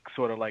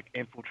sort of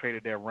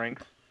infiltrated their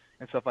ranks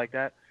and stuff like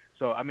that.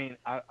 So I mean,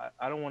 I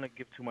don't want to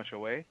give too much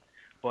away,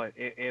 but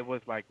it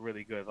was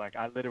really good.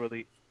 I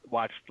literally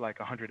watched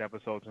 100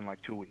 episodes in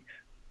 2 weeks.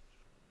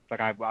 Like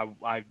I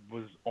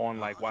was on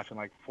like watching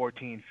like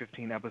 14,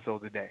 15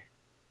 episodes a day.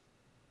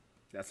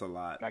 That's a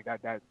lot. Like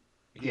that.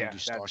 You Yeah. gotta do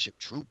Starship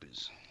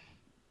Troopers.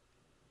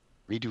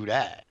 Redo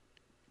that.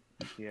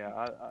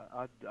 Yeah.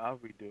 I'll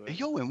redo Hey, it.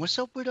 yo, and what's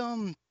up with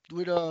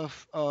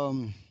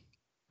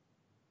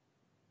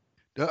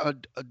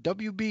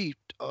WB?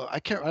 I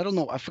don't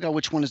know. I forgot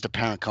which one is the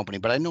parent company,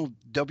 but I know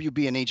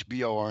WB and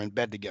HBO are in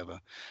bed together.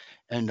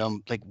 And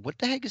like, what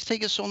the heck is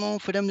taking so long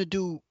for them to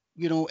do,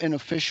 an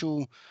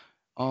official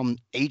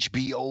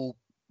HBO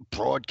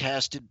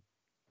broadcasted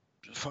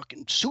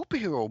fucking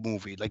superhero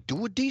movie? Like,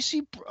 do a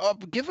DC,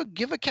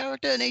 give a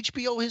character an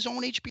HBO, his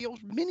own HBO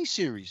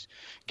miniseries.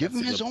 Give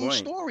That's him a his good own point.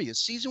 story, a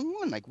season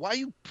 1. Like, why are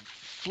you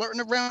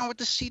flirting around with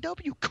the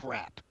CW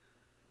crap?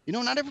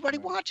 Not everybody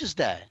watches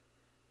that.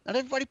 Not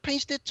everybody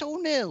paints their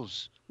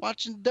toenails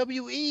watching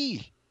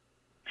WE.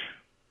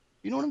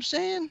 You know what I'm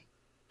saying?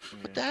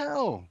 What the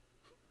hell?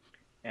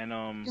 And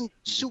Fucking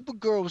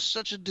Supergirl was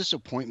such a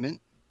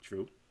disappointment.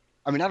 True.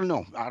 I mean, I don't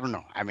know.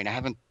 I mean, I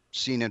haven't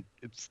seen it.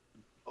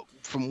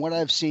 From what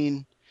I've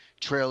seen,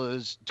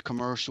 trailers,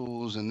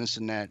 commercials, and this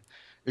and that,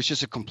 it's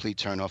just a complete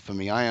turn off for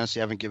me. I honestly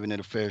haven't given it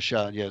a fair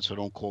shot yet, so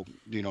don't quote.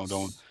 I'll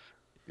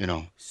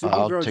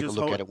Supergirl take a just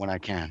look at it when I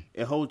can.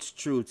 It holds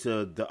true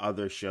to the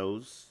other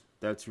shows.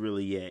 That's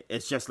really it.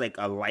 It's just like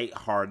a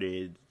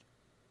lighthearted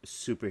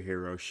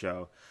superhero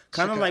show.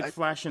 Kind of like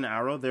Flash and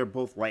Arrow. They're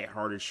both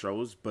lighthearted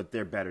shows, but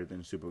they're better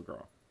than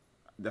Supergirl.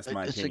 That's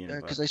my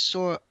opinion. Because I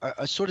saw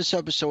this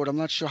episode. I'm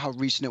not sure how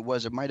recent it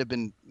was. It might have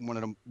been one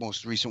of the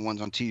most recent ones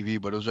on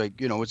TV, but it was like,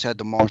 it's had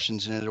the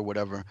Martians in it or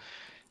whatever.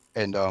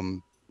 And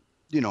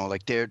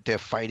like they're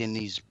fighting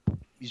these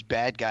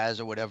bad guys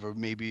or whatever.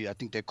 Maybe I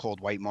think they're called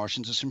White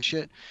Martians or some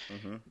shit.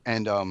 Mm-hmm.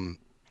 And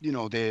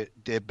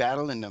they're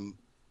battling them.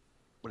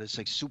 But it's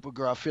like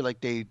Supergirl. I feel like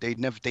they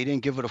didn't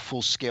give her the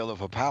full scale of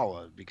her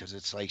power, because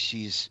it's like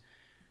she's,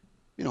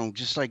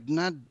 just like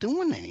not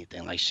doing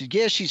anything. Like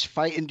she's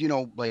fighting,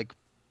 like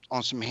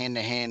on some hand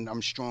to hand.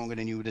 I'm stronger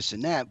than you, this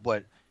and that.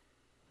 But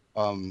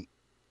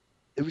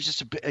it was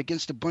just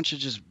against a bunch of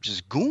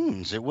just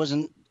goons. It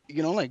wasn't,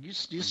 like you're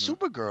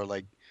Supergirl.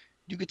 Like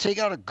you could take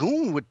out a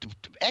goon with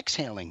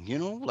exhaling.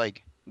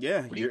 Like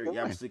yeah, you're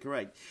absolutely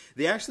correct.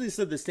 They actually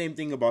said the same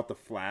thing about the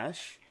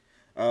Flash,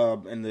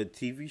 in the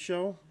TV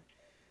show.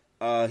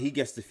 He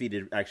gets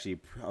defeated actually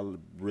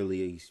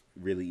really,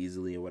 really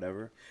easily or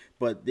whatever.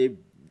 But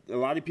a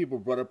lot of people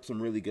brought up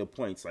some really good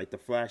points. Like the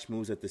Flash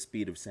moves at the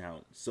speed of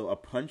sound. So a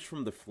punch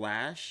from the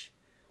Flash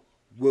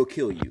will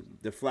kill you.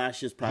 The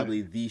Flash is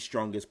probably the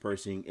strongest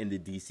person in the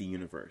DC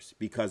universe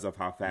because of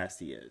how fast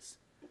he is.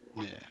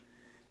 Yeah.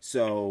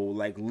 So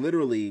like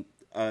literally,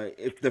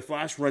 if the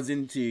Flash runs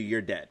into you,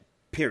 you're dead.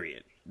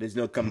 Period. There's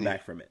no coming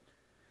back from it.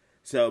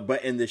 So,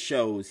 but in the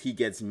shows, he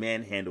gets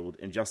manhandled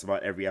in just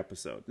about every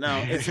episode.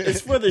 Now, it's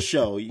for the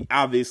show.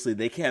 Obviously,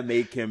 they can't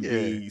make him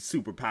be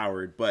super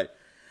powered, but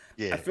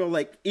I feel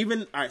like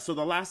all right, so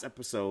the last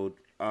episode,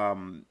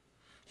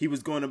 he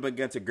was going up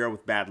against a girl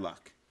with bad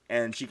luck,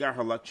 and she got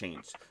her luck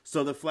changed.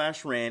 So the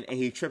Flash ran, and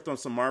he tripped on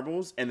some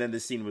marbles, and then the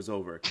scene was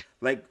over.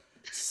 Like,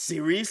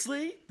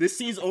 seriously? This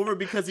scene's over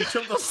because he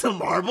tripped on some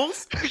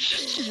marbles?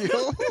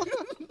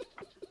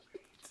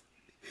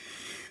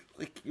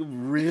 Like,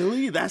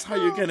 really? That's how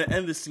you're gonna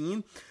end the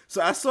scene?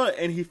 So I saw it,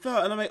 and he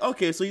fell, and I'm like,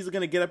 okay, so he's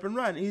gonna get up and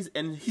run. He's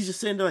just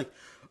sitting there like,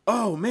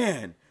 oh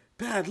man,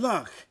 bad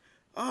luck.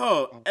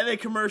 Oh, and then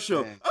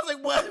commercial. Man. I was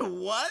like,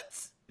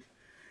 what?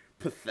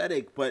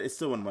 Pathetic, but it's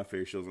still one of my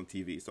favorite shows on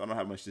TV, so I don't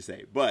have much to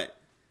say. But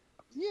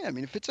yeah, I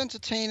mean, if it's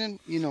entertaining,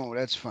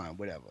 that's fine,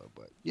 whatever.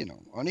 But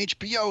on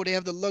HBO, they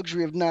have the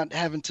luxury of not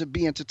having to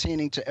be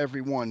entertaining to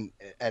everyone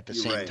at the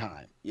same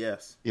time.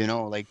 Yes.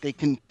 Like they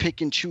can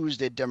pick and choose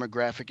their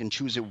demographic and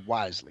choose it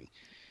wisely,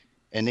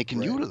 and they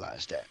can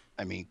utilize that.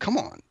 I mean, come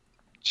on,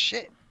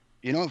 shit.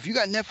 If you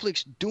got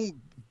Netflix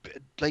doing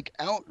like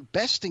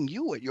outbesting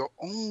you at your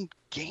own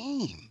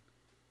game.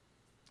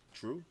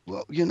 True.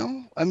 Well,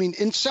 I mean,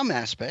 in some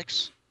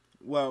aspects.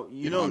 Well, I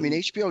mean,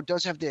 HBO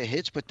does have their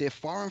hits, but they're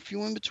far and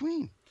few in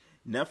between.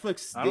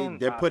 Netflix,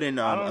 they're putting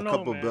a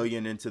couple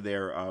billion into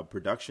their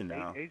production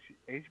now.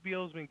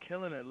 HBO's been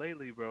killing it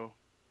lately, bro.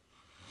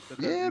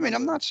 Yeah, I mean,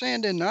 I'm not saying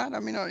they're not. I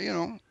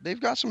mean,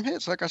 they've got some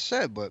hits, like I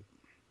said, but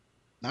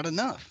not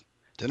enough.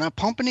 They're not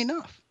pumping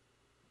enough.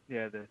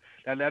 Yeah,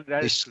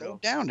 they slowed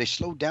down. They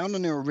slowed down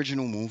on their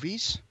original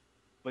movies.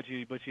 But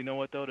you know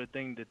what though? The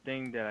thing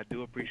that I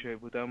do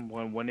appreciate with them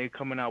when they're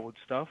coming out with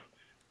stuff.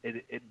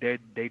 They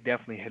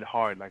definitely hit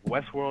hard. Like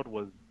Westworld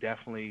was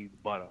definitely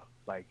butter.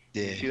 Like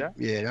you see that?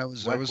 Yeah, that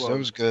was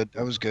good.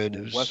 That was good.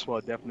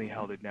 Westworld definitely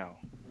held it down.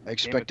 I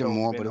expected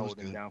more, but it was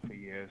good. It down for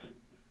years,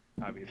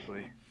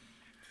 obviously.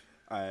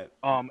 All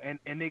right.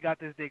 And they got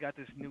this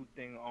new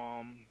thing.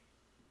 I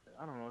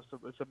don't know.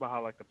 It's about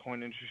how like the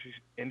porn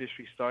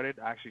industry started.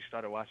 I actually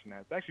started watching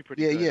that. It's actually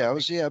pretty good. Yeah,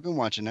 I've been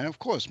watching that. Of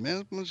course,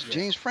 man. It was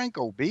James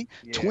Franco, B.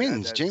 Yeah,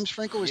 twins. James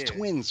Franco is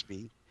twins,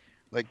 B.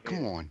 Like,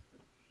 come on.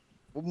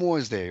 What more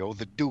is there? Oh,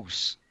 the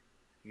Deuce.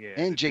 Yeah.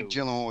 And Jake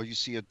Gyllenhaal, you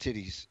see her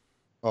titties.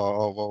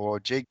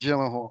 Jake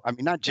Gyllenhaal. I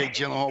mean, not Jake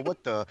Gyllenhaal.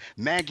 What the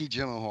Maggie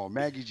Gyllenhaal?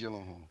 Maggie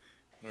Gyllenhaal.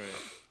 Right.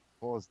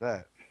 What was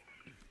that?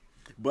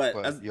 But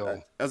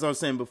But, as I was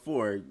saying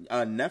before,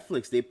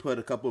 Netflix, they put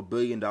a couple $1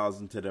 billion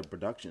into their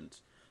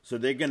productions, so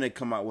they're gonna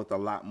come out with a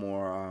lot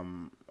more.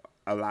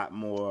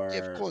 Yeah,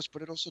 of course,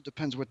 but it also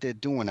depends what they're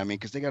doing. I mean,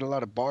 because they got a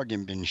lot of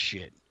bargain bin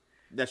shit.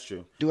 That's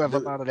true. Do have a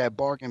lot of that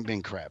bargain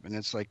bin crap, and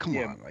it's like, come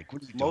Yeah, on, like,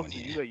 what are you doing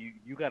Mostly, here?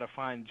 you got to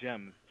find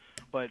gems.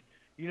 But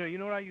you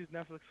know what I use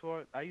Netflix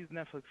for? I use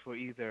Netflix for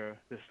either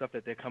the stuff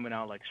that they're coming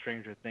out like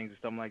Stranger Things or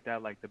something like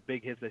that, like the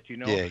big hits that you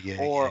know,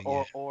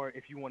 or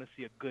if you want to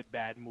see a good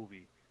bad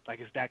movie. Like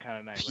it's that kind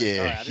of night. Like,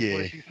 all right, I just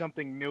want to see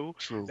something new.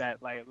 True.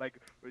 That like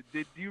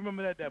do you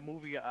remember that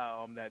movie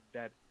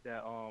that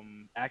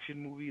action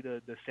movie,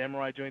 the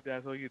samurai joint that I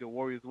told you, The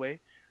Warrior's Way?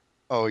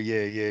 Oh yeah.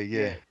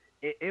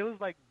 It was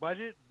like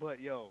budget, but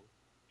yo,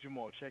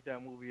 Jamal, check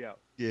that movie out.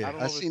 I Yeah, don't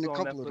know I've if it's seen a still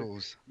on couple of Netflix.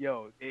 those.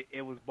 Yo,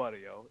 it was butter,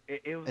 yo.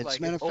 It was As like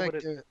a matter of over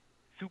fact, the,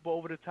 super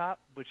over the top,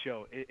 but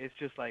yo, it's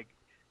just like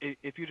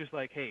if you're just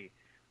like, hey,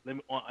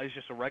 it's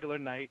just a regular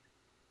night.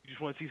 You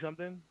just want to see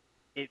something.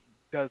 It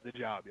does the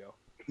job, yo.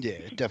 yeah,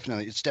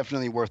 it's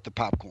definitely worth the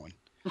popcorn.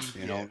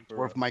 You know, it's for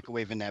worth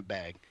microwaving that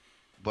bag.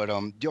 But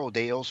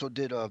they also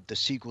did the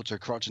sequel to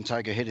Crouching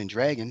Tiger, Hidden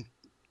Dragon.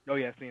 Oh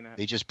yeah, I've seen that.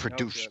 They just That was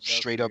produced good. That was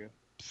straight pretty up,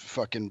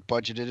 fucking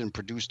budgeted and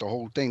produced the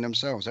whole thing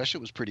themselves. That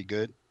shit was pretty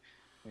good.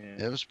 good.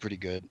 Yeah, it was pretty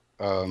good.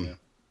 A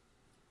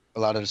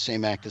lot of the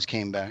same actors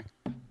came back.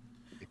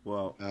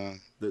 Well,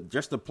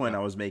 just the point I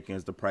was making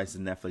is the price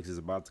of Netflix is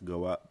about to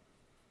go up.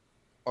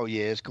 Oh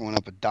yeah, it's going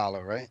up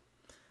 $1, right?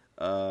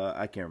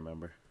 I can't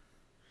remember.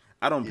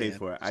 I don't pay Yeah,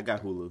 for it. I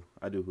got Hulu.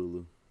 I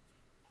do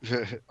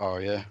Hulu. Oh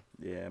yeah.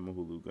 Yeah, I'm a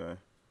Hulu guy.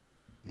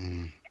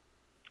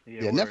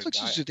 Yeah, word.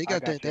 Netflix is they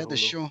got that. They had the Hulu.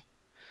 show.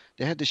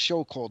 They had the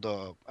show called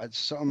the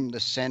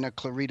Santa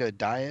Clarita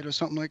Diet or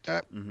something like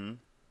that. Mm-hmm.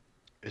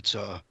 It's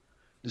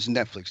this is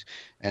Netflix,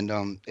 and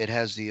it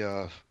has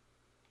the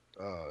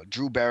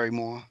Drew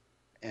Barrymore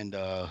and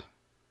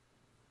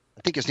I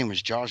think his name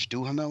was Josh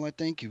Duhamel. I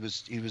think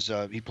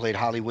he played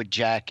Hollywood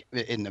Jack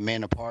in The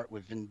Man Apart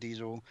with Vin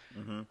Diesel.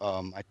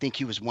 Mm-hmm. I think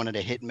he was one of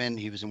the hitmen.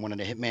 He was in one of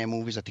the Hitman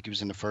movies. I think he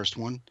was in the first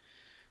one.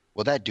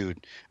 Well, that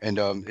dude, and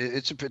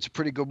it's a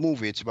pretty good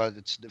movie. It's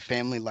the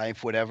family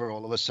life, whatever.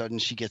 All of a sudden,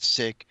 she gets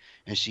sick,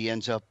 and she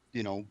ends up,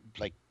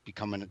 like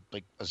becoming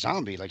like a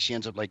zombie. Like she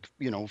ends up like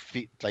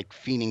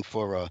fiending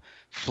for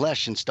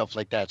flesh and stuff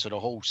like that. So the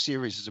whole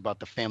series is about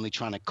the family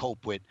trying to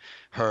cope with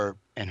her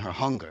and her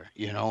hunger,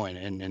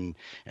 and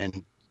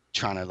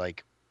trying to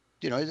like,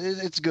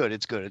 it's good.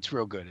 It's good. It's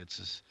real good.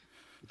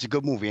 It's a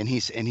good movie, and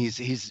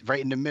he's right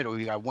in the middle.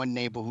 You got one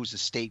neighbor who's a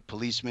state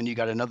policeman. You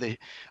got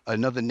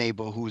another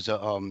neighbor who's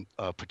a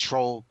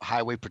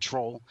highway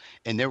patrol,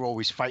 and they're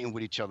always fighting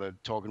with each other,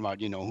 talking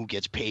about who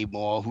gets paid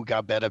more, who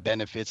got better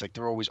benefits. Like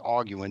they're always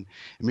arguing.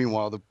 And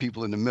meanwhile, the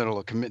people in the middle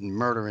are committing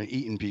murder and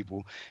eating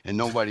people, and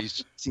nobody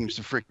seems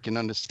to freaking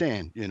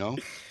understand.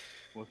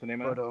 What's the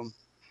name of it?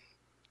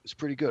 It's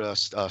pretty good.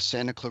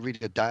 Santa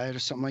Clarita Diet or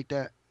something like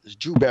that. It's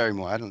Drew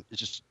Barrymore.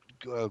 Just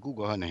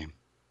Google her name.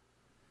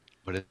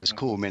 But it's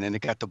cool, man. And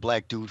it got the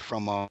black dude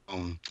from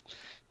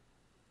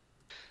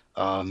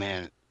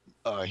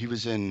he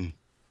was in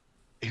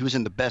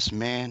The Best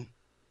Man,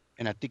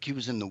 and I think he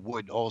was in The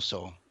Wood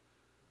also.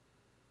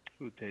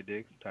 Who? Ty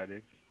Diggs?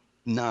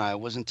 Nah, it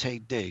wasn't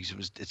Tate Diggs.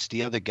 It's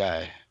the other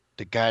guy.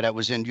 The guy that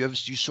was in you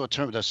saw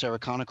the Sarah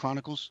Connor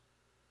Chronicles?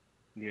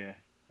 Yeah,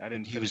 I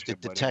didn't. He was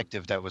finish the it, but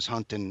detective that was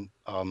hunting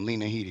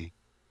Lena Headey.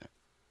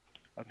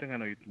 I think I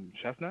know you.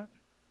 Chestnut?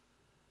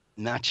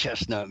 Not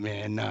Chestnut,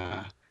 man.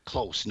 Nah.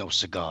 Close, no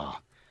cigar.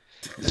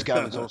 This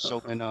guy was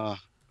also in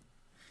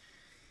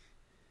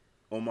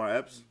Omar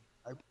Epps.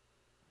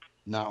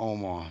 Not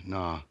Omar,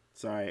 nah.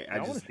 Sorry, I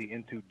want to see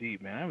In Too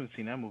Deep, man. I haven't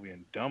seen that movie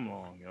in dumb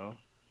long, yo.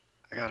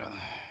 Let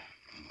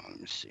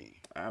me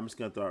see. I'm just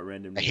gonna throw out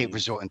random I names. hate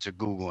resorting to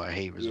Google.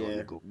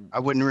 To Google. I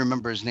wouldn't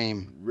remember his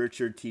name.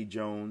 Richard T.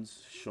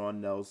 Jones,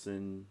 Sean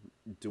Nelson,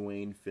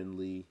 Dwayne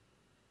Finley.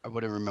 I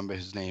wouldn't remember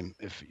his name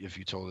if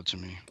you told it to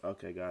me.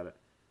 Okay, got it.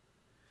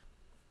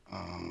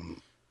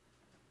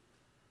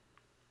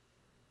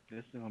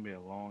 This is gonna be a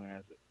long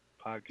ass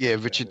podcast. Yeah,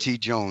 Richard T.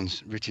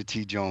 Jones. Richard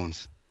T.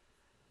 Jones.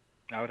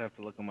 I would have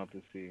to look him up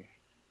to see.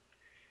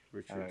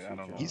 Richard I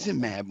don't know. He's in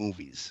mad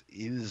movies.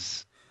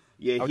 He's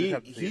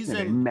he's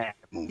in mad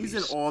movies.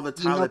 He's in all the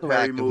He's Tyler another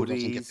Perry actor who doesn't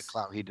get movies. the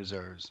clout he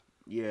deserves.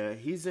 Yeah,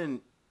 he's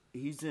in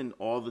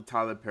all the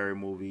Tyler Perry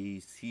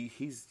movies.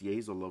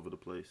 He's all over the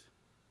place.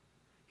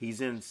 He's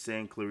in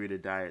San Clarita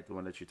Diet, the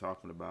one that you're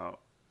talking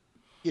about.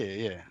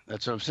 Yeah,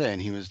 that's what I'm saying.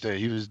 He was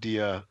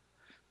the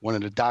one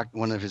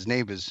of his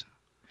neighbors.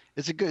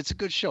 It's a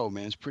good show,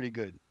 man. It's pretty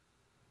good.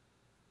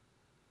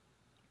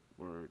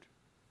 Word.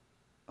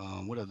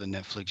 What other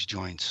Netflix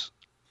joints?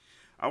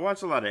 I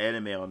watch a lot of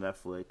anime on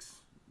Netflix.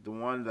 The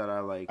one that I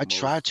like. I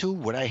try to.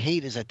 What I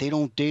hate is that they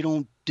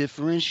don't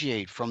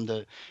differentiate from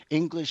the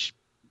English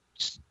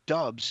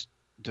dubs,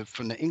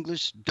 from the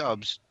English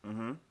dubs,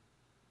 Mm-hmm.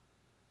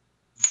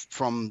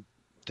 from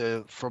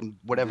from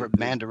whatever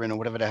Mandarin or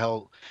whatever the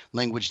hell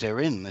language they're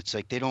in. It's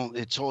like they don't.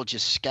 It's all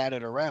just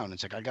scattered around.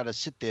 It's like I gotta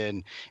sit there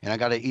and I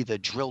gotta either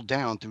drill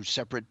down through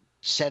separate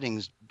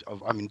settings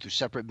through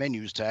separate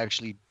menus to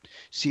actually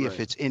see if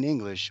it's in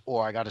English,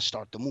 or I gotta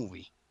start the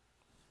movie.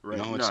 Right.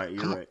 You know, No,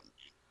 you're right.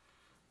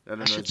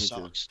 That shit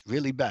sucks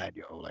really bad,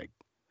 yo. Like,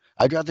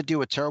 I'd rather deal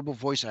with terrible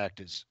voice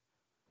actors.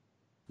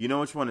 You know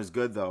which one is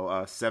good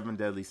though? Seven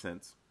Deadly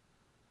Sins.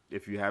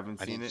 If you haven't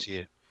seen See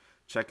it.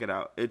 check it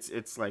out.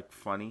 It's like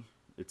funny.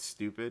 It's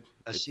stupid.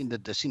 I seen the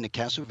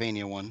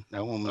Castlevania one.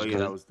 That one was good.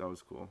 That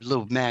was cool. A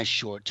little mad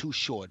short, too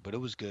short, but it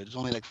was good. It was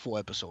only like 4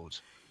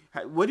 episodes.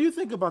 What do you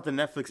think about the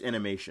Netflix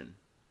animation?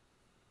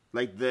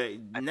 Like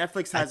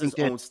Netflix has its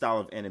own style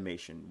of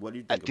animation. What do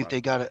you think?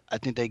 I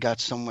think they got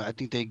somewhere. I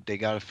think they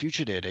got a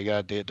future there.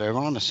 They're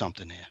on to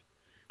something there.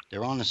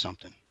 They're on to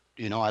something.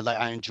 You know,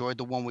 I enjoyed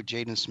the one with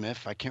Jaden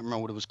Smith. I can't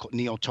remember what it was called,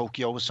 Neo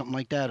Tokyo or something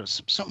like that, or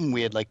something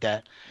weird like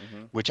that,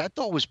 which I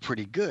thought was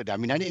pretty good. I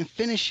mean, I didn't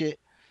finish it,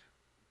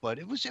 but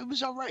it was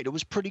all right. It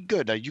was pretty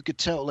good. You could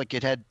tell like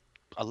it had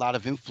a lot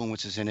of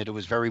influences in it. It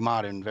was very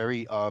modern,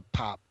 very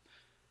pop,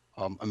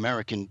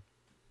 American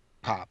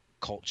pop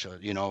culture.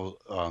 You know,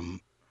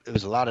 there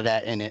was a lot of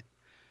that in it,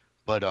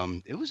 but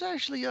it was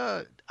actually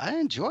I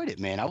enjoyed it,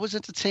 man. I was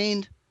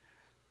entertained.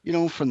 You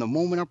know, from the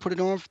moment I put it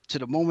on to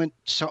the moment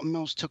something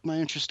else took my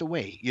interest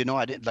away. You know,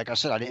 I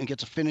didn't get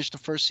to finish the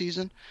first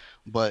season,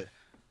 but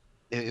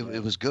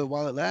it was good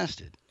while it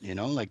lasted. You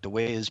know, like the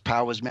way his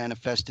powers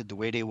manifested, the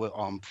way they were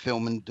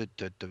filming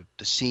the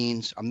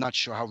scenes. I'm not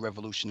sure how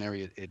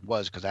revolutionary it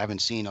was because I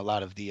haven't seen a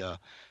lot of the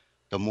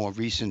more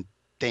recent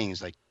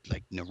things like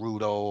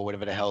Naruto or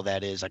whatever the hell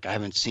that is. Like I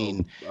haven't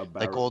seen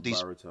like all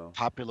these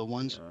popular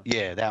ones.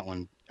 Yeah, that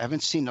one. I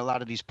haven't seen a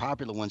lot of these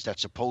popular ones that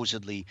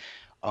supposedly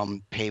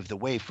paved the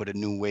way for the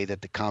new way that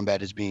the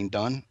combat is being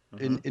done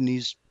in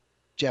these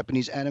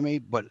Japanese anime.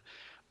 But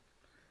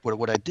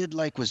what I did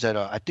like was that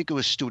I think it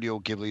was Studio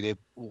Ghibli. It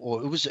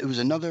was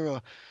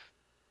another.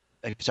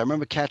 Because I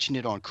remember catching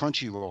it on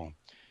Crunchyroll.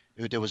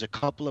 There was a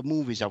couple of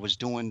movies I was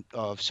doing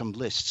some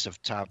lists of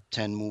top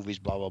 10 movies,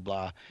 blah blah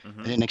blah.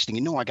 And the next thing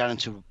you know, I got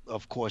into.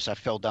 Of course, I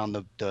fell down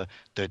the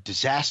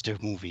disaster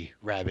movie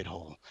rabbit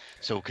hole.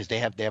 So because they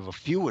have a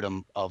few of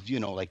them of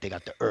like they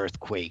got the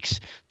earthquakes,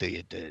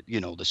 the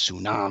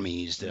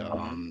tsunamis,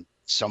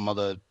 some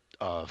other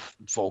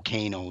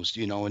volcanoes,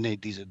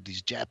 and these are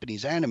these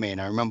Japanese anime.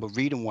 And I remember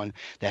reading one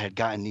that had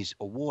gotten these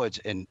awards,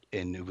 and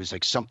it was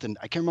like something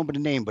I can't remember the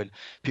name, but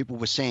people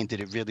were saying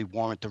did it really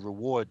warrant the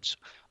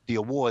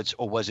awards,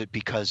 or was it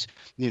because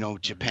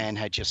Japan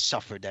had just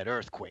suffered that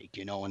earthquake,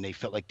 and they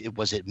felt like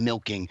it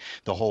milking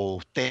the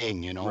whole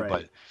thing,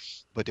 Right.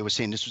 but they were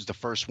saying this was the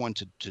first one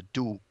to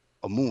do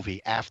a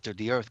movie after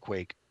the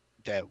earthquake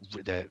that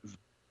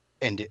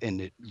and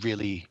it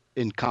really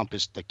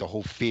encompassed like the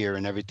whole fear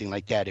and everything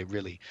like that. It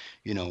really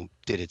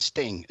did its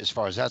thing as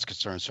far as that's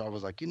concerned. So I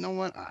was like, you know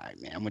what, all right,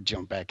 man, I'm gonna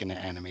jump back into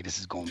anime. This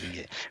is gonna be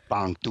it.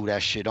 Bang, threw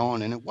that shit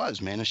on, and it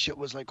was, man, the shit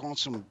was like on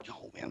some,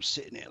 man, I'm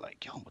sitting there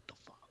like, what the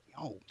fuck,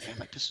 man,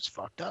 like this is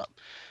fucked up.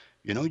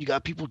 You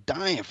got people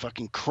dying,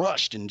 fucking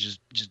crushed, and just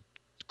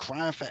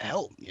crying for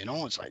help.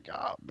 It's like,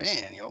 oh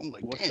man,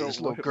 like damn, this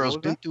little girl's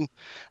been through.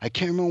 I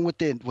can't remember what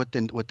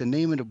the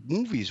name of the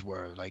movies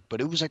were, like, but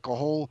it was like a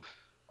whole,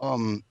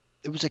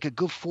 it was like a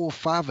good 4 or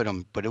 5 of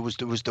them. But it was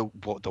the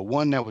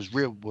one that was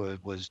real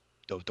was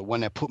the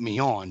one that put me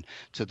on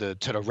to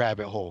the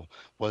rabbit hole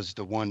was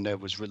the one that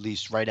was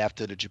released right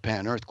after the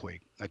Japan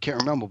earthquake. I can't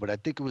remember, but I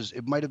think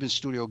it might have been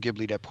Studio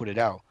Ghibli that put it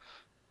out.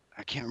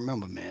 I can't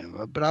remember, man,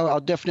 but I'll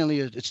definitely,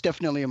 it's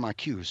definitely in my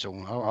queue, so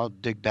I'll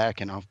dig back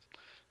and I'll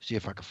see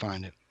if I can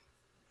find it.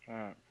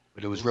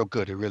 But it was real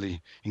good. It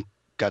really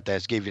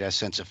gave you that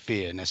sense of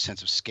fear and that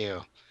sense of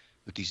scale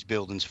with these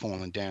buildings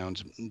falling down,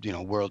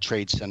 World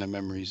Trade Center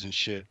memories and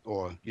shit,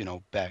 or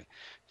back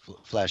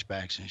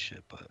flashbacks and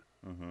shit. But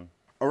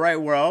all right,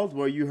 world,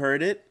 well, you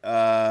heard it.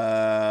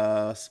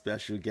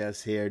 Special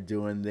guests here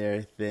doing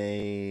their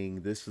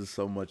thing. This was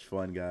so much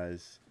fun,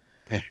 guys.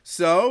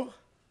 So,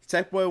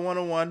 Tech Boy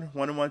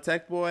 101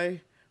 Tech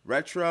Boy,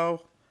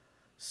 Retro,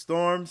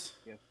 Storms.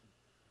 Yes.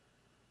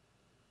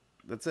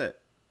 That's it.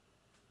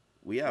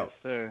 We out.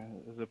 Yes, sir.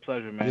 It was a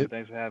pleasure, man. Yep.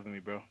 Thanks for having me,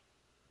 bro.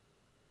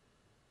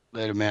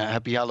 Later, man.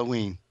 Happy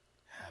Halloween.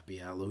 Happy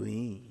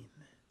Halloween.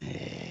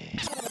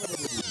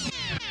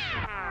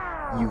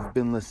 You've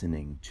been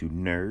listening to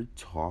Nerd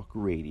Talk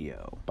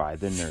Radio by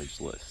The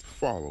Nerds List.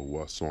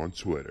 Follow us on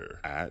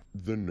Twitter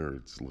 @The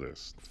Nerds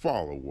List.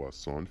 Follow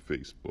us on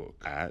Facebook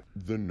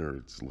 @The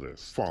Nerds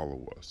List.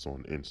 Follow us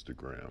on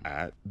Instagram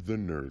 @The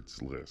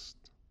Nerds List.